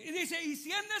 Y dice, y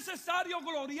si es necesario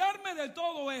gloriarme de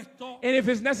todo esto, And if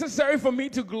it's necessary for me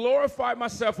to glorify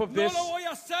myself of no this, lo voy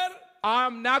a hacer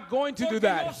I'm not going to do porque yo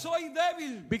that soy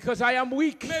débil. because I am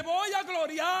weak. Me voy a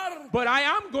gloriar But I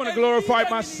am going to en glorify mi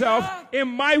myself debilidad, in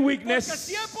my porque weakness.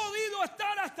 si he podido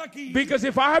estar hasta aquí, Because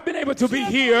if I have been able to si be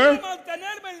he here, podido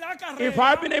mantenerme en la carrera, if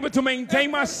I've been able to maintain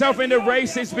myself in the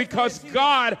race, it's because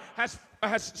God has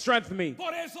strenghened me.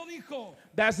 por eso dijo,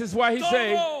 That is why he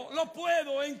said, todo lo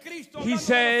puedo en Cristo, he hablando de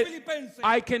said, los filipenses,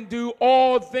 I can do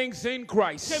all things in que me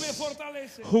Christ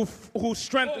fortalece. who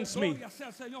strengthens me. Gloria sea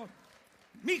al Señor.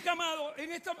 Mi amado,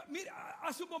 en esta, mira,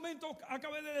 hace un momento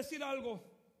acabé de decir algo.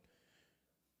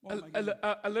 Oh, my goodness.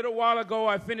 A little while ago,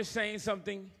 I finished saying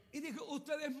something. Y dijo,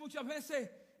 ustedes muchas veces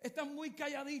están muy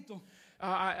calladitos.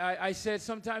 I said,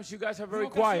 sometimes you guys are very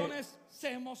En quiet. ocasiones se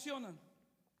emocionan.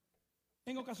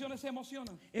 En ocasiones se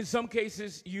emocionan. In some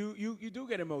cases, you do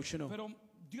get emotional. Pero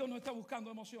Dios no está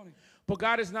buscando emociones. But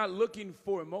God is not looking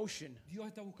for emotion. Dios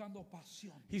está buscando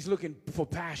pasión. He's looking for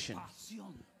passion.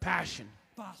 Pasión. Passion.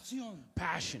 Pasión.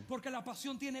 Passion. Porque la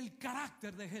pasión tiene el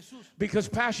carácter de Jesús. Because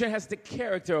passion has the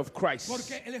character of Christ.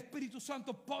 Porque el Espíritu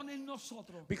Santo pone en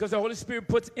nosotros Because the Holy Spirit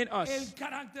puts in el us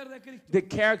carácter de Cristo. the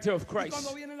character of Y Christ.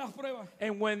 cuando vienen las pruebas,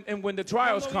 And when the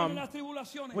trials cuando come, vienen las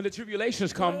tribulaciones, when the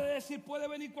tribulations come, puede decir, puede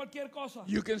venir cualquier cosa.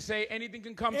 you can say anything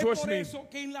can come Es towards por me. eso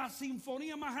que en la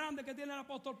sinfonía más grande que tiene el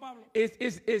apóstol Pablo,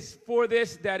 It's for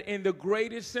this that in the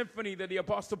greatest symphony that the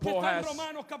Apostle que Paul está en has,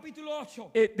 Romanos capítulo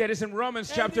 8, that is in Romans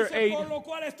él chapter dice, 8, por lo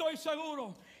cual estoy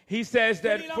seguro he says que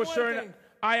that ni la for certain, muerte,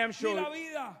 I am ni sure la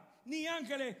vida, ni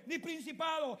ángeles, ni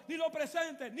principados, ni lo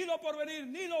presente, ni lo porvenir,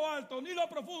 ni lo alto, ni lo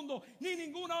profundo, ni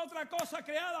ninguna otra cosa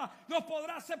creada nos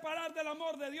podrá separar del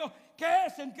amor de Dios que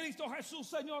es en Cristo Jesús,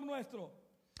 Señor nuestro.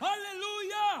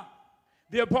 Aleluya.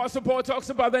 the Apostle Paul talks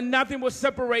about that nothing will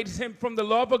separate him from the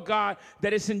love of God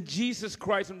that is in Jesus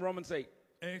Christ in Romans 8.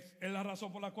 Es la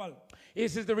razón por la cual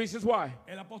This is the reasons why.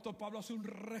 el apóstol Pablo hace un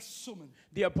resumen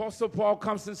The Apostle Paul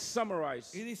comes and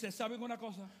summarizes. y dice, ¿saben una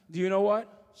cosa? Do you know what?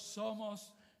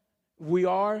 Somos, We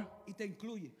are, y te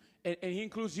incluye, and he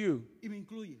includes you, y me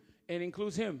incluye, and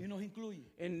includes y him, nos incluye.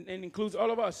 and includes all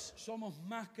of us. Somos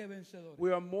más que vencedores.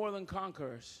 We are more than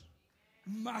conquerors.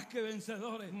 Más que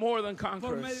vencedores. More than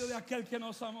Por medio conquerors. de aquel que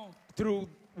nos amó. Through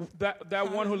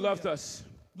that one who loved us.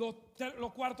 Lo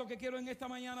cuarto que quiero en esta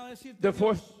mañana decirte,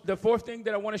 The fourth thing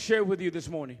that I want to share with you this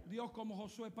morning. Dios como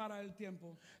Josué para el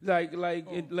tiempo.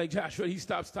 Like Joshua, he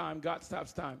stops time, God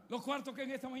stops time. Lo cuarto que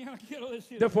en esta mañana quiero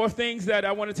decir The fourth things that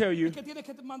I want to tell you es que tienes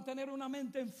que mantener una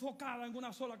mente enfocada en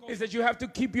una sola is cosa. that you have to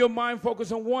keep your mind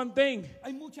focused on one thing.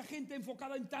 Hay mucha gente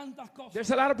enfocada en tantas cosas.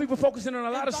 There's a lot of people focusing on a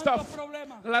lot of tantos stuff,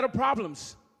 problemas. a lot of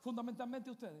problems. Fundamentalmente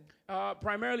ustedes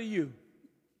Primarily you.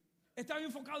 están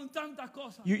enfocados en tantas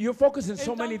cosas You're focused in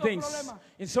so En many tantos things, problemas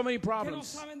in so many que no problems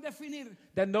saben definir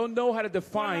that don't know how to cuál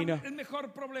define es el mejor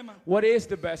problema. what is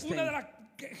the best Una de thing. las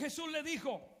que Jesús le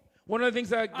dijo One of the things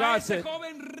that a God ese said,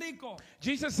 joven rico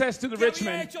Jesus says to the que rich había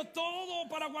man, hecho todo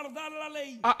para guardar la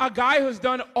ley. a guy who's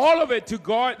done all of it to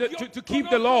guard, Yo to keep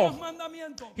the conozco law. los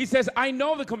mandamientos, He says, I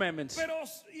know the commandments, pero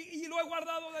y lo he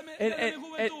guardado de and, mi and,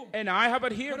 juventud. and I have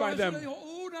adhered Pero by Jesús le them.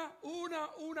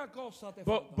 dijo, una cosa te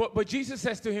falta. But Jesus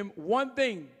says to him, one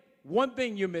thing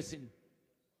you're missing.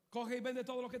 Coge y vende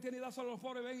todo lo que tienes y dáselo a los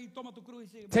pobres, ven y toma tu cruz y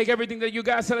sigue. Take everything that you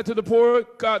got, sell it to the poor,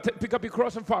 pick up your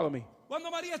cross and follow me.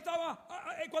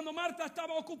 Cuando Marta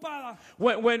estaba ocupada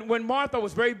When Martha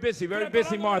was very busy,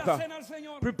 preparando la Martha, cena al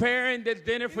Señor, preparing the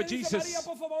dinner y for le dice, Jesus. María,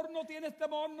 por favor, no tienes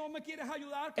temor, no me quieres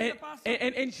ayudar, ¿qué te pasa?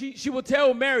 And she will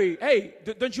tell Mary, hey,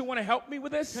 don't you want to help me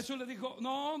with this? Jesús le dijo,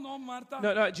 no, Marta,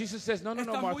 No, Jesus says, no,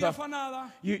 estás muy Martha.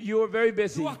 afanada, You are very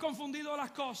busy. tú has confundido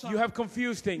las cosas. You have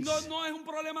confused things. No es un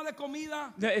problema de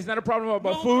comida, It's not a problem no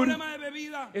about es un food. problema de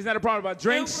bebida, It's not a problem about es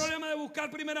drinks. un problema de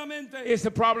buscar primeramente. It's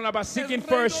a problem about seeking reino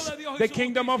first de Dios y the su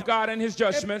kingdom of justicia. God and His Es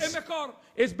judgments. mejor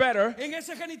It's better en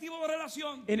ese genitivo de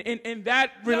relación. in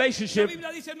that La relationship.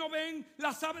 Biblia dice, no ven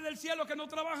las aves del cielo que no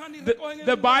trabajan ni The, recogen en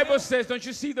the el Bible invernadero, says, don't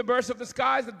you see the birds of the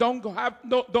skies that don't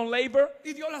labor?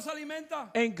 y Dios las alimenta.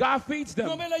 And God feeds No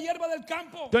them. ven la hierba del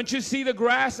campo, Don't you see the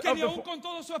grass que of ni the aún con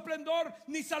todo su esplendor,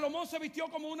 ni Salomón se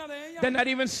vistió como una de ellas. Then not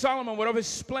even Solomon, with all his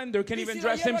splendor, can Y even si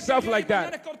la dress hierba que himself viene like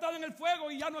mañana that. es cortada en el fuego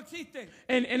y ya no existe.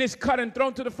 And is cut and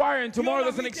thrown to the fire, and tomorrow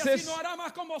Dios la doesn't viste así, exist. no hará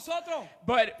más con vosotros.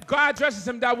 But God dresses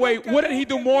him that way. Busque, Wouldn't He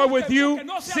do busque, more busque, with you? busque.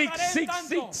 No se Seek, ataren seek,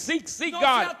 tanto. seek No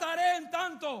God. se ataren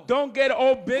tanto. Don't get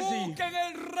all busy. Busquen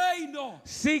el reino.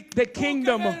 Seek the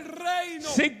kingdom. Busquen el reino.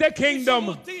 Seek the Y su kingdom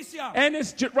justicia. and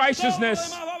His Todo lo righteousness.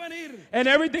 demás va a venir. And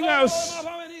everything Todo lo else. demás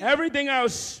va a venir. Everything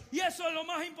else. Y eso es lo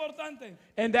más importante.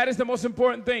 And that is the most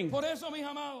important thing. Por eso, mis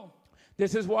amados,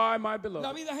 This is why, my la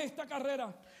beloved, vida es esta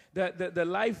carrera. the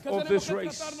life Que of tenemos this que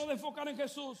race tratarnos de enfocar en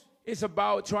Jesús. is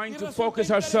about trying Y to resulta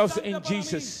focus ourselves interesante in para mí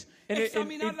Jesus. And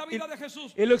examinar la vida de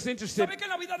Jesús. it looks interesting. ¿Sabe que en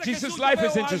la vida de Jesus' Jesús life yo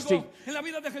is veo interesting. algo? En la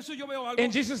vida de Jesús yo veo algo.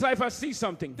 In Jesus' life, I see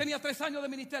something. Tenía 3 años de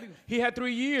ministerio. He had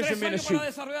 3 years 3 in años ministry.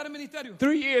 para desarrollar el ministerio.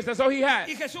 3 years, that's all he had.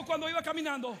 Y Jesús cuando iba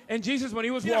caminando, And Jesus, when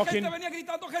he was y la walking, gente venía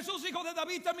gritando, Jesús, hijo de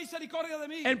David, ten misericordia de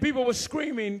mí. and people were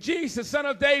screaming, Jesus, son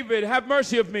of David, have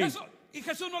mercy of me. Y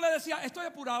Jesús no le decía, estoy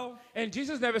apurado. And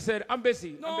Jesus never said, I'm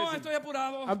busy. No, I'm busy. estoy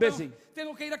apurado. I'm busy.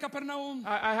 Tengo que ir a Capernaum.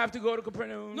 I have to go to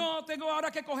Capernaum. No, tengo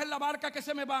ahora que coger la barca que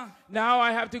se me va. Now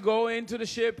I have to go into the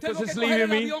ship because Tengo que it's coger el leaving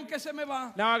me. avión que se me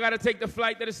va. Now I got to take the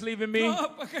flight that is leaving me. No,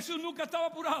 pues Jesús nunca estaba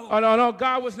apurado. Oh, no,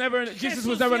 God was never, Jesus Jesús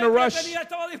was never in a siempre rush.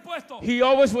 estaba dispuesto. He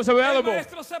always was El available.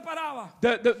 maestro se paraba.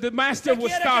 The master ¿Qué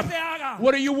would quieres stop. que te haga?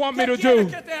 What do you want me ¿Qué to quieres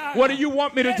do? que te haga? What do you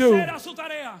want me to Esa do? era su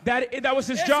tarea. That was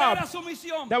his Esa job. era su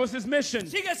misión. That was his mission.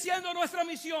 Sigue siendo nuestra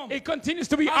misión. It continues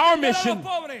to be our Atender a mission los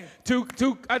pobres.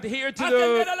 to adhere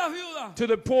Atender a las viudas. to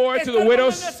the poor, to Estar the con el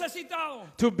widows, necesitado.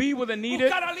 to be with the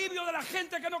needed, Buscar alivio de la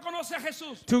gente que no conoce a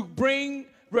Jesús. to bring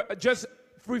just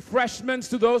refreshments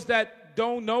to those that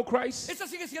don't know Christ. Esa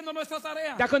sigue siendo nuestra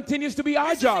tarea. That continues to be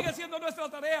our Esa job. sigue siendo nuestra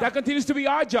tarea. That continues to be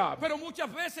our job. Pero muchas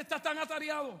veces estás tan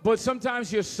atareado But sometimes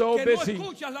you're so que no busy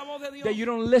escuchas la voz de Dios. that you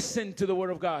don't listen to the word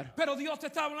of God. Pero Dios te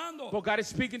está hablando. But God is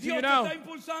speaking to Dios you te now. está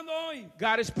impulsando hoy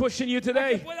God is pushing you a que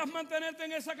today puedas mantenerte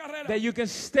en esa carrera. that you can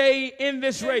stay in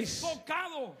this race.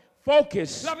 Enfocado.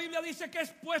 Focus. La Biblia dice que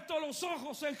es puesto los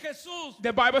ojos en Jesús.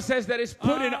 The Bible says that it's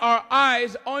putting our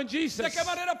eyes on ¿De Jesus. qué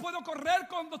manera puedo correr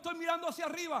cuando estoy mirando hacia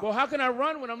arriba? Well, how can I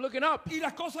run when I'm looking up? Y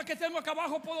las cosas que tengo acá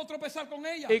abajo puedo tropezar con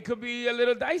ellas. It could be a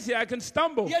little dicey. I can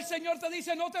stumble. Y el Señor te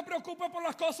dice, no te preocupes por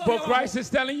las cosas de But abajo. Christ is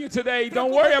telling you today,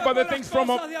 don't worry about the things from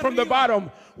the bottom.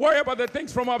 Worry about the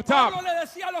things from up Pablo top. le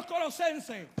decía a los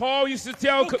colosenses, Paul used to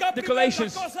tell busca the primero las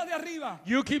Galatians, cosas de arriba.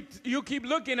 you keep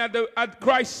looking at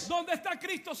Christ, ¿Dónde está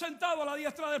Cristo sentado a la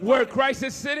diestra del where Padre? Christ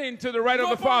is sitting to the right of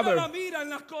No the ponga la Father. mira en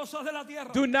las cosas de la tierra.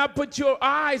 Do not put your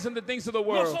eyes on the things of the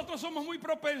world. Nosotros somos muy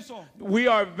propensos We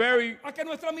are a que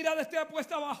nuestra mirada esté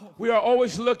puesta abajo, we are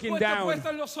always looking down, puesta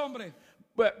en los hombres.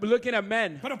 but looking at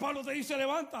men. Pero Pablo te dice,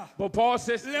 levanta. But Paul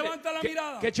says, Levanta la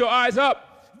mirada. get your eyes up.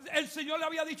 El Señor le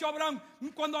había dicho a Abraham,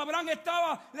 cuando Abraham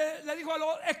estaba, le dijo a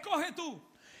Lot, escoge tú.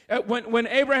 When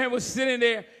Abraham was sitting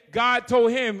there, God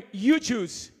told him, you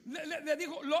choose. Le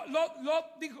dijo,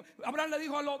 Lot dijo, Abraham le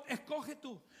dijo a Lot, escoge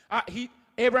tú.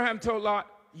 Abraham told Lot,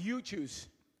 you choose.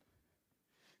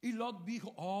 Y Lot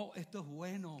dijo, oh, esto es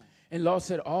bueno. And Lot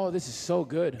said, oh, this is so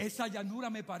good. Esa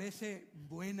llanura me parece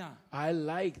buena. I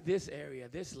like this area,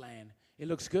 this land. It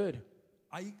looks good.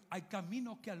 Hay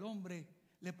caminos que al hombre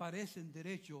le parecen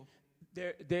derechos,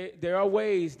 There are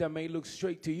ways that may look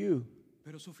straight to you,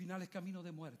 pero su final es camino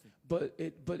de muerte. but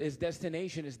its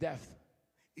destination is death.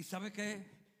 ¿Y sabe qué?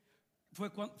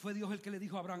 Fue Dios el que le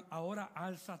dijo a Abraham, ahora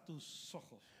alza tus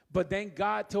ojos. But then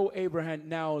God told Abraham,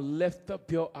 now lift up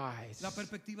your eyes. La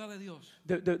perspectiva de Dios.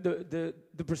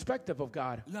 The perspective of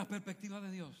God. La perspectiva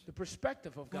de Dios. The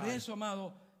perspective of Por God. eso,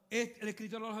 amado, El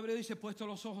escritor de los Hebreos dice, puesto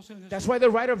los ojos en Jesús. That's why the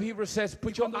writer of Hebrews says,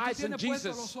 put your Cuando tú eyes on tienes puestos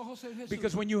los Jesus. ojos en Jesús,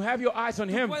 Because when you have your eyes on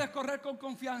tú him, puedes correr con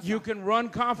confianza. you can run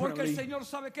Porque el confidently. Señor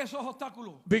sabe que esos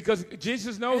obstáculos Because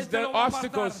Jesus knows Él te that lo va a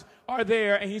obstacles are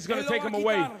there and he's going Él to lo take va a them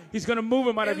away. quitar. He's going to move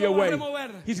them out Él of lo your va a way.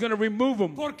 remover. He's going to remove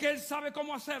them porque Él sabe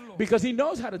cómo hacerlo. because he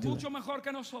knows how to do Mucho it. mejor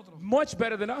que nosotros. Much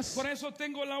better than us. Por eso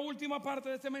tengo la última parte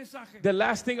de este mensaje. The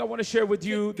last thing I want to share with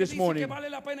you que this dice morning, que vale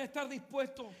la pena estar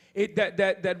dispuesto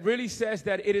that really says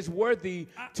that it is worthy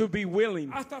to be willing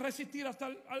hasta resistir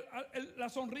hasta la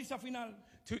sonrisa final.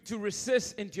 to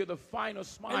resist into the final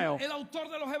smile. El autor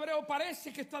de los Hebreos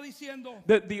parece que está diciendo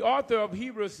The author of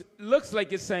Hebrews looks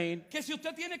like it's saying que si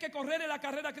usted tiene que correr en la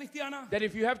carrera cristiana, that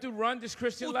if you have to run this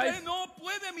Christian life, usted no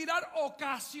puede mirar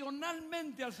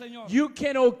ocasionalmente al Señor. you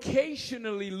can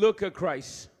occasionally look at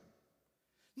Christ.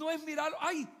 No es mirar,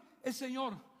 ay, el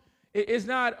Señor. It's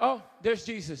not, oh, there's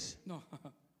Jesus. No.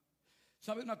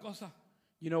 ¿Sabe una cosa?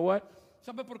 You know what?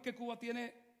 ¿Sabe por qué Cuba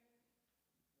tiene?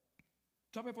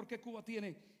 ¿Sabe por qué Cuba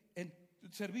tiene el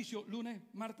servicio lunes,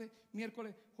 martes,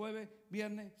 miércoles, jueves,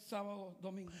 viernes, sábado,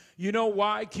 domingo? You know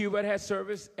why Cuba has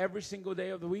service every single day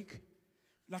of the week?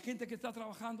 La gente que está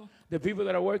trabajando The people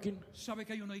that are working, sabe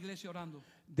que hay una iglesia orando.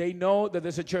 they know that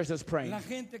there's a church that's praying. La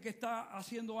gente que está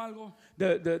haciendo algo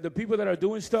The people that are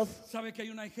doing stuff, sabe que hay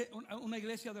una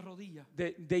iglesia de rodillas.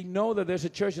 they know that there's a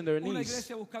church on their Una knees,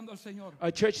 iglesia buscando al Señor.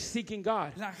 a church seeking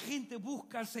God. La gente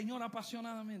busca al Señor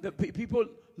apasionadamente. The people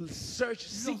seek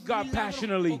Los God milagros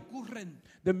passionately. ocurren.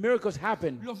 The miracles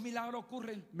happen. Los milagros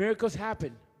ocurren. Miracles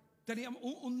happen. Teníamos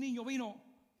un niño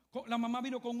la mamá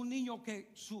vino con un niño que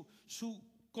su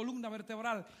columna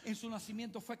vertebral en su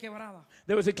nacimiento fue quebrada.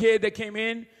 There was a kid that came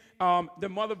in. The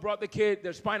mother brought the kid.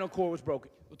 Their spinal cord was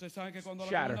broken. Usted sabe que cuando la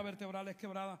Shattered. columna vertebral es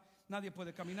quebrada, nadie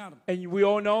puede caminar. And we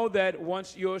all know that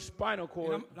once your spinal Y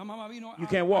cord, la mamá vino you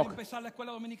can't walk. a empezar la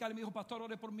escuela dominical y me dijo, pastor,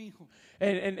 ore por mi hijo.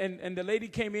 and the lady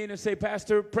came in and said,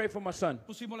 Pastor, pray for my son.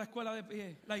 Pusimos la escuela de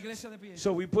pie, la iglesia de pie.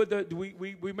 So we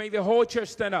we made the whole church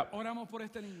stand up. Oramos por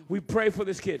este niño. We prayed for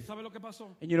this kid. ¿Sabe lo que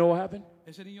pasó? And you know what happened?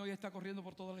 Ese niño ya está corriendo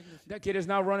por toda la iglesia. That kid is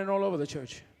now running all over the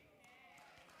church.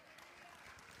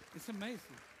 It's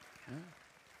amazing.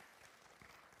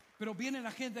 Pero viene la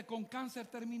gente con cáncer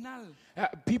terminal.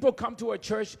 People come to our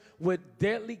church with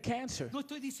deadly cancer. No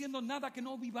estoy diciendo nada que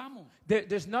no vivamos.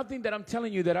 There's nothing that I'm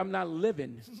telling you that I'm not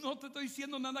living. No te estoy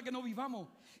diciendo nada que no vivamos.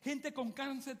 Gente con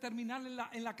cáncer terminal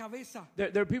en la cabeza.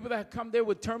 There are people that come there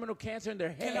with terminal cancer in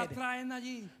their Que la head. traen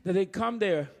allí. That they come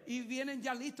there Y vienen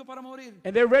ya listos para morir.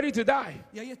 and they're ready to die.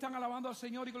 Y ahí están alabando al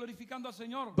Señor y glorificando al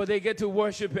Señor. But they get to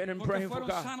worship and Porque praying for fueron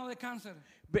God. sanos de cáncer.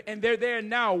 And they're there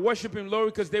now worshiping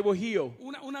Lord because they will heal.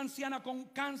 Una anciana con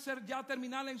cáncer ya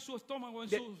terminal en su estómago, en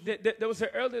There was an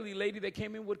elderly lady that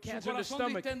came in with su cancer in the corazón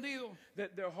stomach. distendido.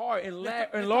 Their heart Le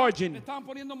enlarging. estaban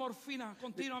poniendo morfina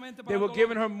continuamente They para el were dolor.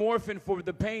 giving her morphine for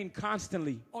the pain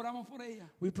constantly. Oramos por ella.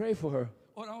 We pray for her.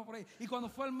 Oramos por ella. Y cuando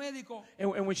fue el médico,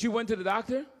 And when she went to the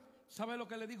doctor, ¿sabe lo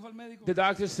que le dijo al médico? the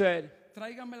doctor said,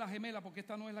 Tráiganme la gemela porque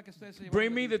esta no es la que ustedes se llevaron.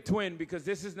 bring me the twin because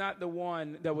this is not the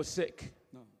one that was sick.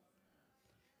 No.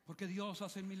 Porque Dios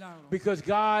hace milagros. Because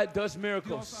God does Dios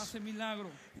miracles. hace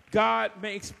milagros. God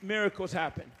makes miracles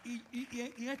happen.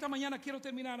 Y esta mañana quiero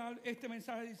terminar este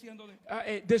mensaje diciéndole,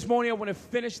 This morning I want to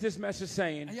finish this message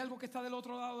saying hay algo que está del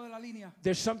otro lado de la línea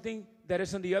there's something that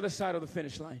is on the other side of the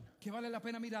finish line que vale la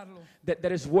pena mirarlo,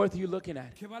 that is worth you looking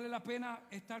at. que vale la pena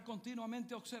estar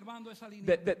continuamente observando esa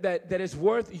línea. That is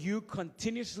worth you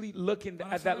continuously looking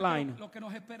Para at that saber line. que lo que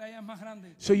nos espera allá es más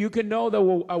grande So you can know that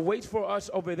what awaits for us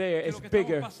over there que is lo que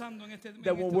bigger estamos pasando en este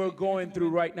than what we're going through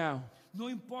momento. right now. No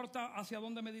importa hacia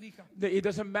dónde me dirija. It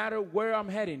doesn't matter where I'm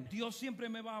heading. Dios siempre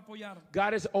me va a apoyar.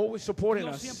 God is always supporting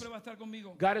Dios us. siempre va a estar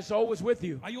conmigo. God is always with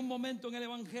you. Hay un momento en el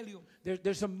evangelio,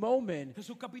 There's a moment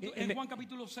Jesús in en Juan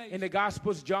capítulo 6. the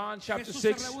Gospels, John chapter Jesús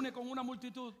se 6, reúne con una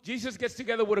multitud Jesus gets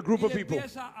together with a group y of le people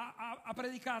empieza a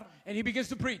predicar. and he begins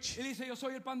to preach. Y dice, yo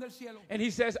soy el pan del cielo. And he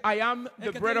says, I am the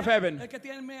El que bread of tiene- heaven. El que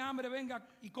tiene hambre venga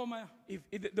y coma. If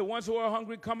the ones who are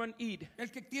hungry come and eat. El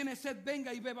que tiene sed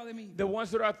venga y beba de mí. The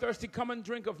ones that are thirsty come and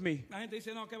drink of me. La gente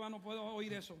dice, no, que va, no puedo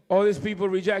oír eso. All these people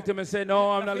reject him and say,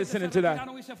 no, I'm La not gente se listening to that.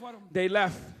 retiraron y se fueron. They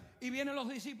left. Y vienen los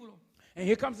discípulos. And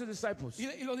here comes the disciples.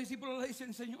 Y los discípulos le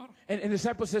dicen, Señor. And the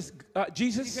disciple says, Y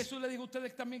Jesus, Jesús le dijo,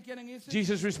 ¿ustedes también quieren irse?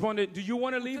 Jesus responded, do you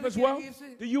want to leave ¿Ustedes as well? quieren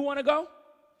irse? Do you want to go?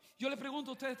 Yo le pregunto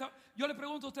a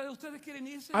ustedes, ¿ustedes quieren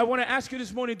irse? I want to ask you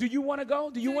this morning, do you want to go?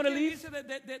 Do you want to ¿Ustedes leave?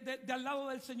 quieren irse de al lado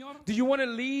del Señor? Do you want to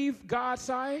leave God's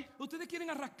side? ¿Ustedes quieren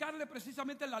arrascarle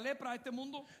precisamente la lepra a este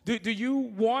mundo? Do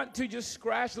you want to just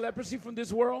scratch leprosy from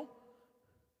this world?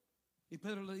 Y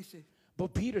Pedro le dice,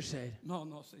 But Peter said, no,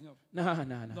 Señor. nah.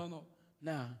 No.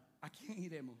 Nah. ¿A quién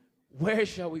iremos? Where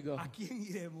shall we go? ¿A quién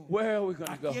iremos? Where are we going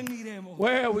 ¿A to go? quién iremos?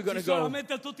 Where are we going to Si go?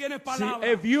 solamente tú tienes See, palabra,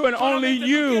 if you and only solamente tú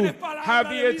you tienes palabra have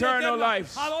the de vida eternal eterna,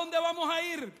 life, ¿a dónde vamos a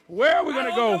ir? where are we ¿A going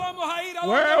to dónde go? vamos a ir? ¿A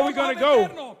Where dónde are we vamos going a to go?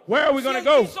 meternos? Where are we Si going to en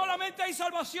go? ti solamente hay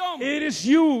salvación. It is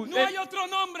you. No hay otro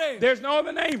nombre There's no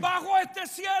other name bajo este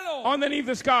cielo underneath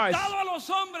the skies dado a los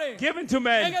hombres given to en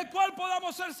men el cual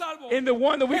podamos ser salvos. in the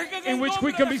one that Es que en in el which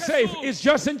we nombre can de be saved. Jesús, It's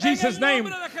just in en Jesus' el name.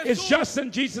 nombre de It's Jesús, just in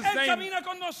Jesus' Él name. camina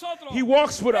con nosotros. He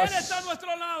walks with Él us. está a nuestro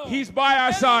lado. He's by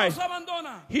our Él side. no nos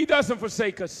abandona. He doesn't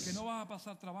forsake Que us. no vas a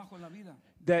pasar trabajo en la vida.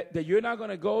 That you're not going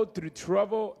to go through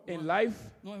trouble in life.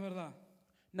 No es verdad.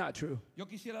 Not true. Yo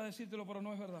quisiera decírtelo, pero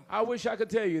no es verdad. I wish I could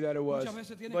tell you that it was, Muchas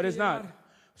veces tienes but que it's not. llegar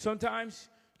Sometimes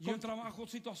Con trabajo,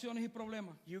 situaciones y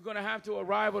problemas. you're going to have to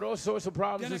arrive with all sorts of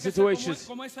problems and Tiene que ser situations.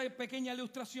 como esa pequeña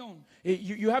ilustración.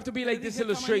 You have to be like Le this dije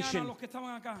esta mañana a illustration. los que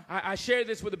estaban acá. I shared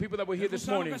this with the people that were here El this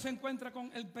gusano morning. que se encuentra con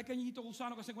el pequeñito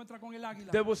gusano que se encuentra con el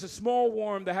águila. There was a small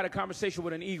worm that had a conversation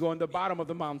with an eagle on the bottom of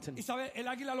the mountain. Y sabe, el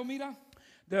águila lo mira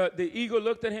The eagle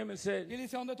looked at him and y said, le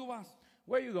dice, ¿a dónde tú vas?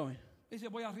 "Where are you going?" Dice,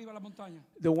 voy arriba a la montaña.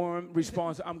 The worm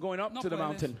responds, "I'm going up No to the puedes.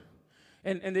 mountain."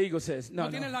 And the eagle says, No,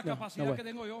 no, tienes la no, capacidad no que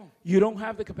way. tengo yo. You don't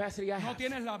have the capacity I No have.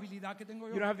 tienes la habilidad que tengo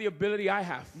yo. You don't have the ability I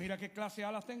have. Mira qué clase de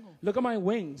alas tengo. Look at my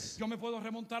wings. Yo me puedo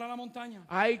remontar a la montaña.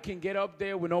 I can get up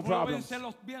there with no Puedo problems. vencer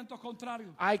los vientos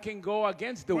contrarios. I can go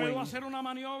against the Puedo wind. hacer una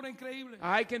maniobra increíble.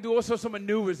 I can do all sorts of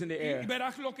maneuvers in the Y air.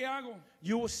 verás lo que hago.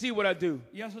 You will see what I do.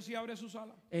 Y eso sí abre sus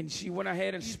alas. And she went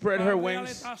ahead and Y spread her darle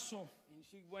wings. aletazo.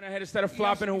 She went ahead and started Y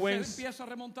flopping her se wings, empieza a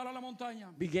remontar a la montaña.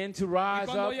 began to Y rise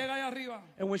cuando up. llega ahí arriba,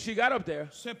 And when she got up there,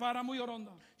 se para muy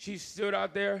oronda, she stood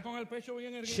out there, con el pecho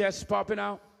bien erguido, chest popping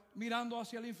out, mirando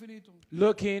hacia el infinito.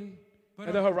 looking at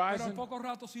the Pero al horizon. poco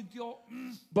rato sintió,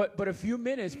 But a few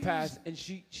minutes passed, and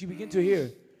she began to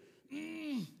hear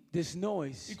this y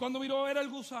noise. cuando miró era el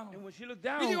gusano. And when she looked Y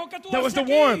down, dijo, ¿qué tú that was haces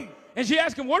the worm. aquí? And she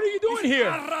asked him, "What are you doing here?"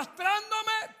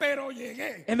 Arrastrándome, pero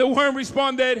llegué. And the worm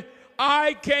responded,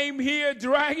 "I came here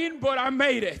dragging, but I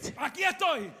made it. Aquí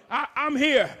estoy. I'm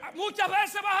here, Muchas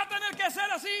veces vas a tener que ser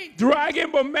así.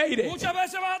 dragging, but made it. Muchas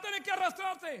veces vas a tener que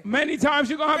arrastrarte. Many times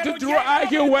you're going to have to Pero llega la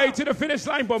drag your way meta. to the finish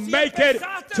line, but Si make it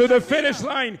empezaste to en the la vida, finish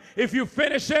line. If you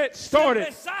finish it, start Si it.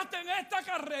 empezaste en esta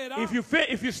carrera,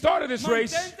 If you started this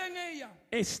race, mantente en ella.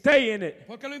 and stay in it.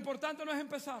 Porque lo importante no es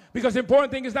empezar. Because the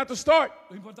important thing is not to start,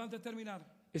 Lo importante es terminar.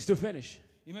 it's to finish.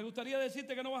 Y me gustaría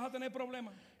decirte que no vas a tener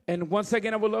problemas, And once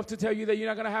again, I would love to tell you that you're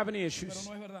not going to have any pero issues.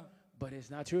 no es verdad. But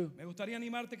it's not true. Me gustaría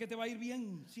animarte que te va a ir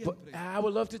bien But siempre, I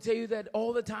would love to tell you that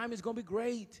all the time it's going to be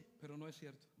great. pero no es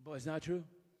cierto. But it's not true.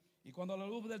 Y cuando la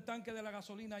luz del tanque de la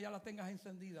gasolina ya la tengas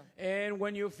encendida, And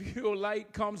when your fuel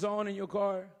light comes on in your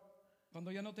car,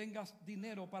 cuando ya no tengas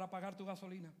dinero para pagar tu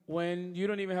gasolina, when you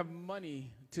don't even have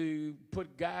money to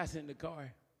put gas in the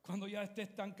car, cuando ya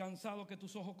estés tan cansado que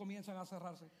tus ojos comienzan a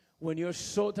cerrarse, when you're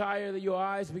so tired that your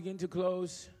eyes begin to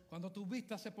close, cuando tu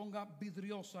vista se ponga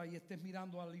vidriosa y estés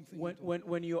mirando al when, infinito,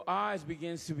 when your eyes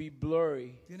begins to be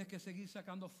blurry, tienes que seguir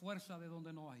sacando fuerza de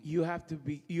donde no hay. you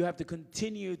have to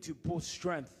continue to pull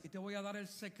strength. Y te voy a dar el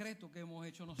secreto que hemos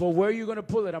hecho But nosotros. where are you going to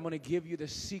pull it? I'm going to give you the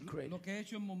secret. Lo que he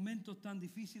hecho en momentos tan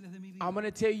difíciles de mi vida I'm going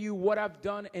to tell you what I've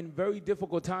done in very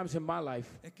difficult times in my life.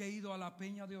 es que he ido a la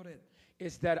peña de Ored,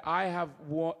 Is that I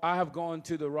have gone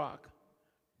to the rock,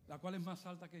 la cual es más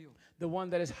alta que yo, the one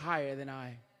that is higher than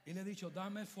I. y le he dicho,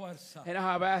 dame fuerza, And I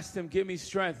have asked him, give me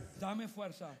strength. dame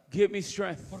fuerza, Give me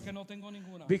strength. porque no tengo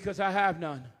ninguna, Because I have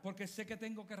none. porque sé que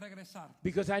tengo que regresar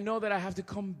Because I know that I have to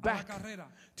come a la back carrera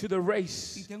to the y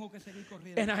race. tengo que seguir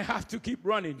corriendo And I have to keep y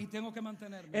running. tengo que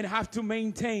mantenerme And have to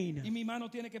maintain. y mi mano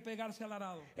tiene que pegarse al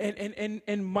arado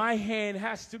And my hand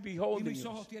has to be y holding mis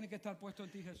yours. ojos tienen que estar puestos en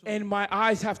ti, Jesús. And my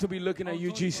eyes have to be looking at you,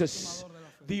 Autor y Jesus, consumador de la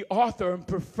fe. the author and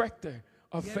perfecter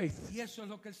of Y él- faith. y eso es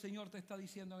lo que el Señor te está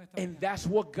diciendo en esta And mañana. that's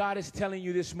what God is telling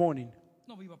you this morning.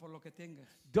 No viva por lo que tengas.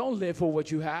 Don't live for what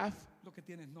you have. Lo que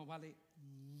tienes no vale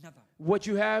nada. What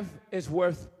you have is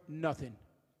worth nothing.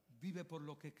 Vive por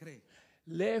lo que cree,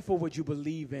 Live for what you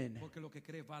believe in. porque lo que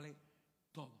cree vale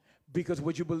todo. Because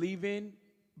what you believe in,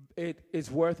 it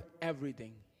is worth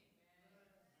everything.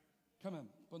 Come on,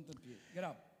 ponte en pie. Get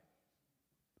up.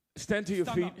 Stand to your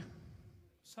Stand feet. up.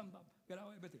 Stand up. Get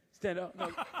up. Vete. Stand up. No,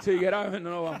 so you get out. No,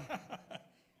 no.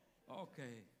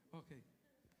 Okay, okay.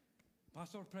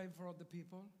 Pastor, pray for the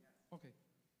people. Okay.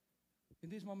 In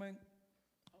this moment,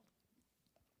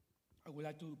 I would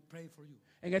like to pray for you.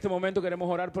 En este momento queremos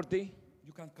orar por ti.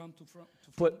 You can come to front.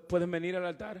 Pueden venir al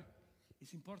altar.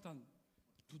 It's important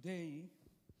today.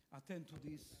 Attend to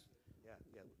this.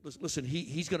 Yeah. Listen,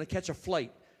 he's going to catch a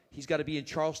flight. He's got to be in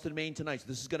Charleston, Maine tonight, so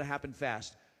this is going to happen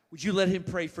fast. Would you let him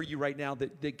pray for you right now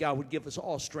that God would give us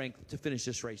all strength to finish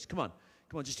this race? Come on.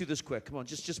 Come on, just do this quick. Come on,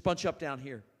 just bunch up down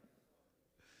here.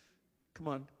 Come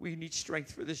on, we need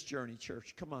strength for this journey,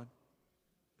 church. Come on.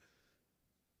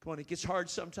 Come on, it gets hard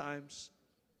sometimes.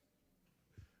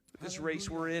 But this race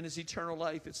we're in is eternal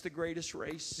life. It's the greatest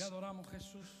race. Te adoramos,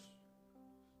 Jesús.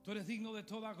 Tú eres digno de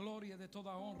toda gloria, de toda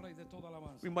honra y de toda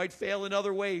alabanza. We might fail in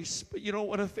other ways, but you don't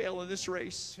want to fail in this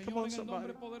race. Come Señor, on, en el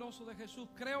nombre somebody. poderoso de Jesús,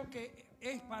 creo que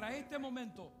es para este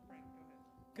momento.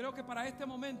 Creo que para este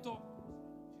momento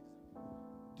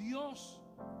Dios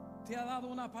te ha dado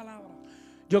una palabra.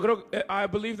 I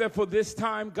believe that for this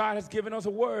time, God has given us a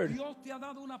word. Dios te ha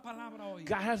dado una palabra hoy.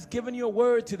 God has given you a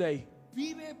word today.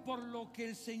 Vive por lo que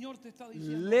el Señor te está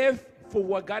diciendo. Live for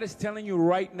what God is telling you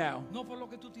right now, No por lo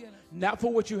que tú tienes. not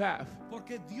for what you have.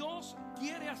 Porque Dios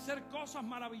quiere hacer cosas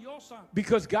maravillosas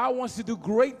Because God wants to do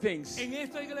great things en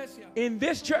esta iglesia, in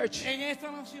this church, en esta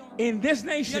nación. in this Y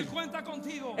Él nation. cuenta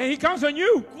contigo. And He counts on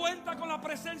you. Cuenta con la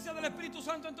presencia del Espíritu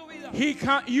Santo en tu vida.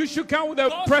 You should count with the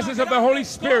Cosas presence of the Holy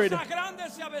Spirit. Cosas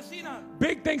grandes se avecinan.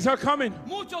 Big things are coming.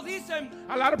 Muchos dicen,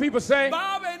 A lot of people say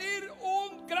va a venir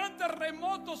un gran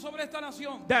terremoto sobre esta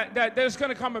nación. that there's going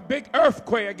to come a big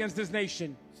earthquake against this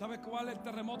nation. ¿Sabes cuál es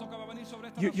el terremoto que va a venir sobre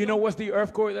esta You nación? know what's the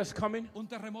earthquake that's coming? Un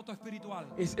terremoto espiritual.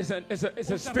 It's a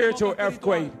Un spiritual terremoto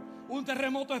earthquake. espiritual. Un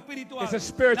terremoto espiritual. It's a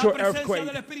spiritual La presencia earthquake.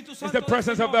 del Espíritu It's Santo the del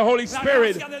presence of Señor. the Holy La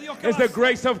Spirit. gracia de Dios que It's va the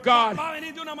grace of God va a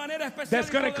venir de una manera especial that's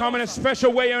y going to come in a poderosa.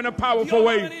 special way and a Dios powerful va a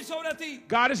way. venir sobre ti.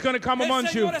 God is going to come El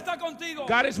amongst you. Señor está contigo.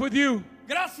 God is with you.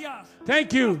 Gracias.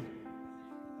 Thank you.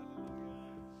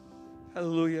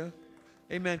 Hallelujah.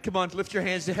 Amen. Come on, lift your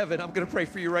hands to heaven. I'm going to pray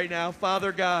for you right now.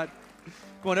 Father God,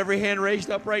 come on, every hand raised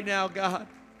up right now, God.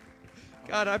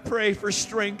 God, I pray for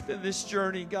strength in this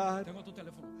journey, God. Tengo tu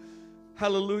teléfono.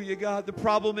 Hallelujah, God. The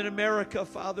problem in America,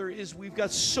 Father, is we've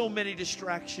got so many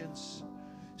distractions,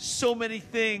 so many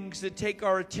things that take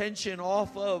our attention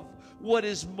off of what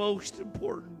is most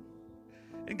important.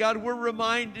 And God, we're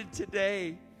reminded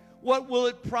today, what will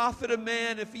it profit a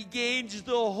man if he gains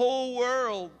the whole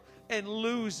world and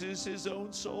loses his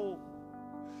own soul?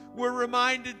 We're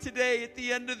reminded today at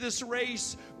the end of this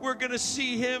race, we're going to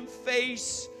see him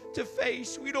face to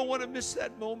face. We don't want to miss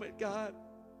that moment, God.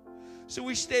 So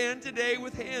we stand today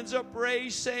with hands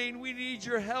upraised, saying, we need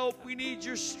your help. We need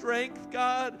your strength,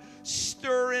 God.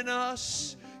 Stir in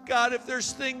us. God, if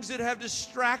there's things that have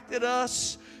distracted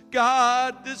us,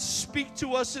 God, that speak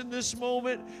to us in this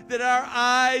moment, that our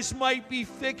eyes might be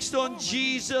fixed on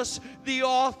Jesus, the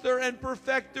author and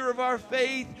perfecter of our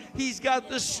faith. He's got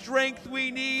the strength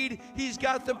we need. He's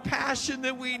got the passion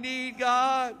that we need,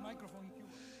 God.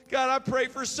 God, I pray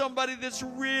for somebody that's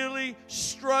really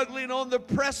struggling on the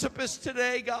precipice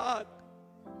today, God.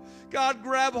 God,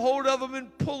 grab hold of them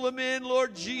and pull them in,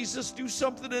 Lord Jesus. Do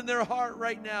something in their heart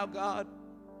right now, God.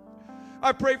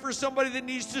 I pray for somebody that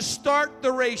needs to start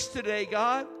the race today,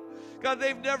 God. God,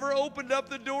 they've never opened up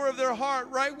the door of their heart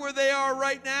right where they are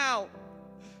right now.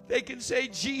 They can say,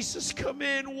 Jesus, come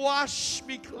in, wash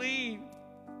me clean,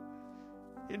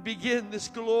 and begin this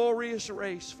glorious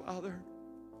race, Father.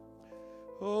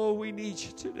 Oh, we need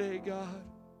you today, God.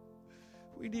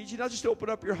 We need you. Now just open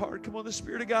up your heart. Come on, the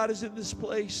Spirit of God is in this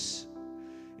place.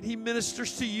 And He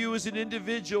ministers to you as an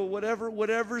individual.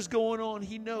 Whatever's going on,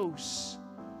 He knows.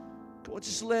 Come on,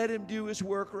 just let Him do His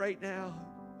work right now.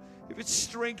 If it's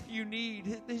strength you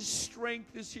need, His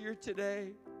strength is here today.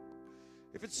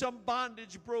 If it's some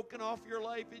bondage broken off your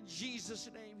life, in Jesus'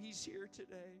 name, He's here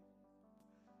today.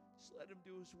 Just let Him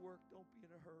do His work. Don't be in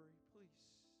a hurry.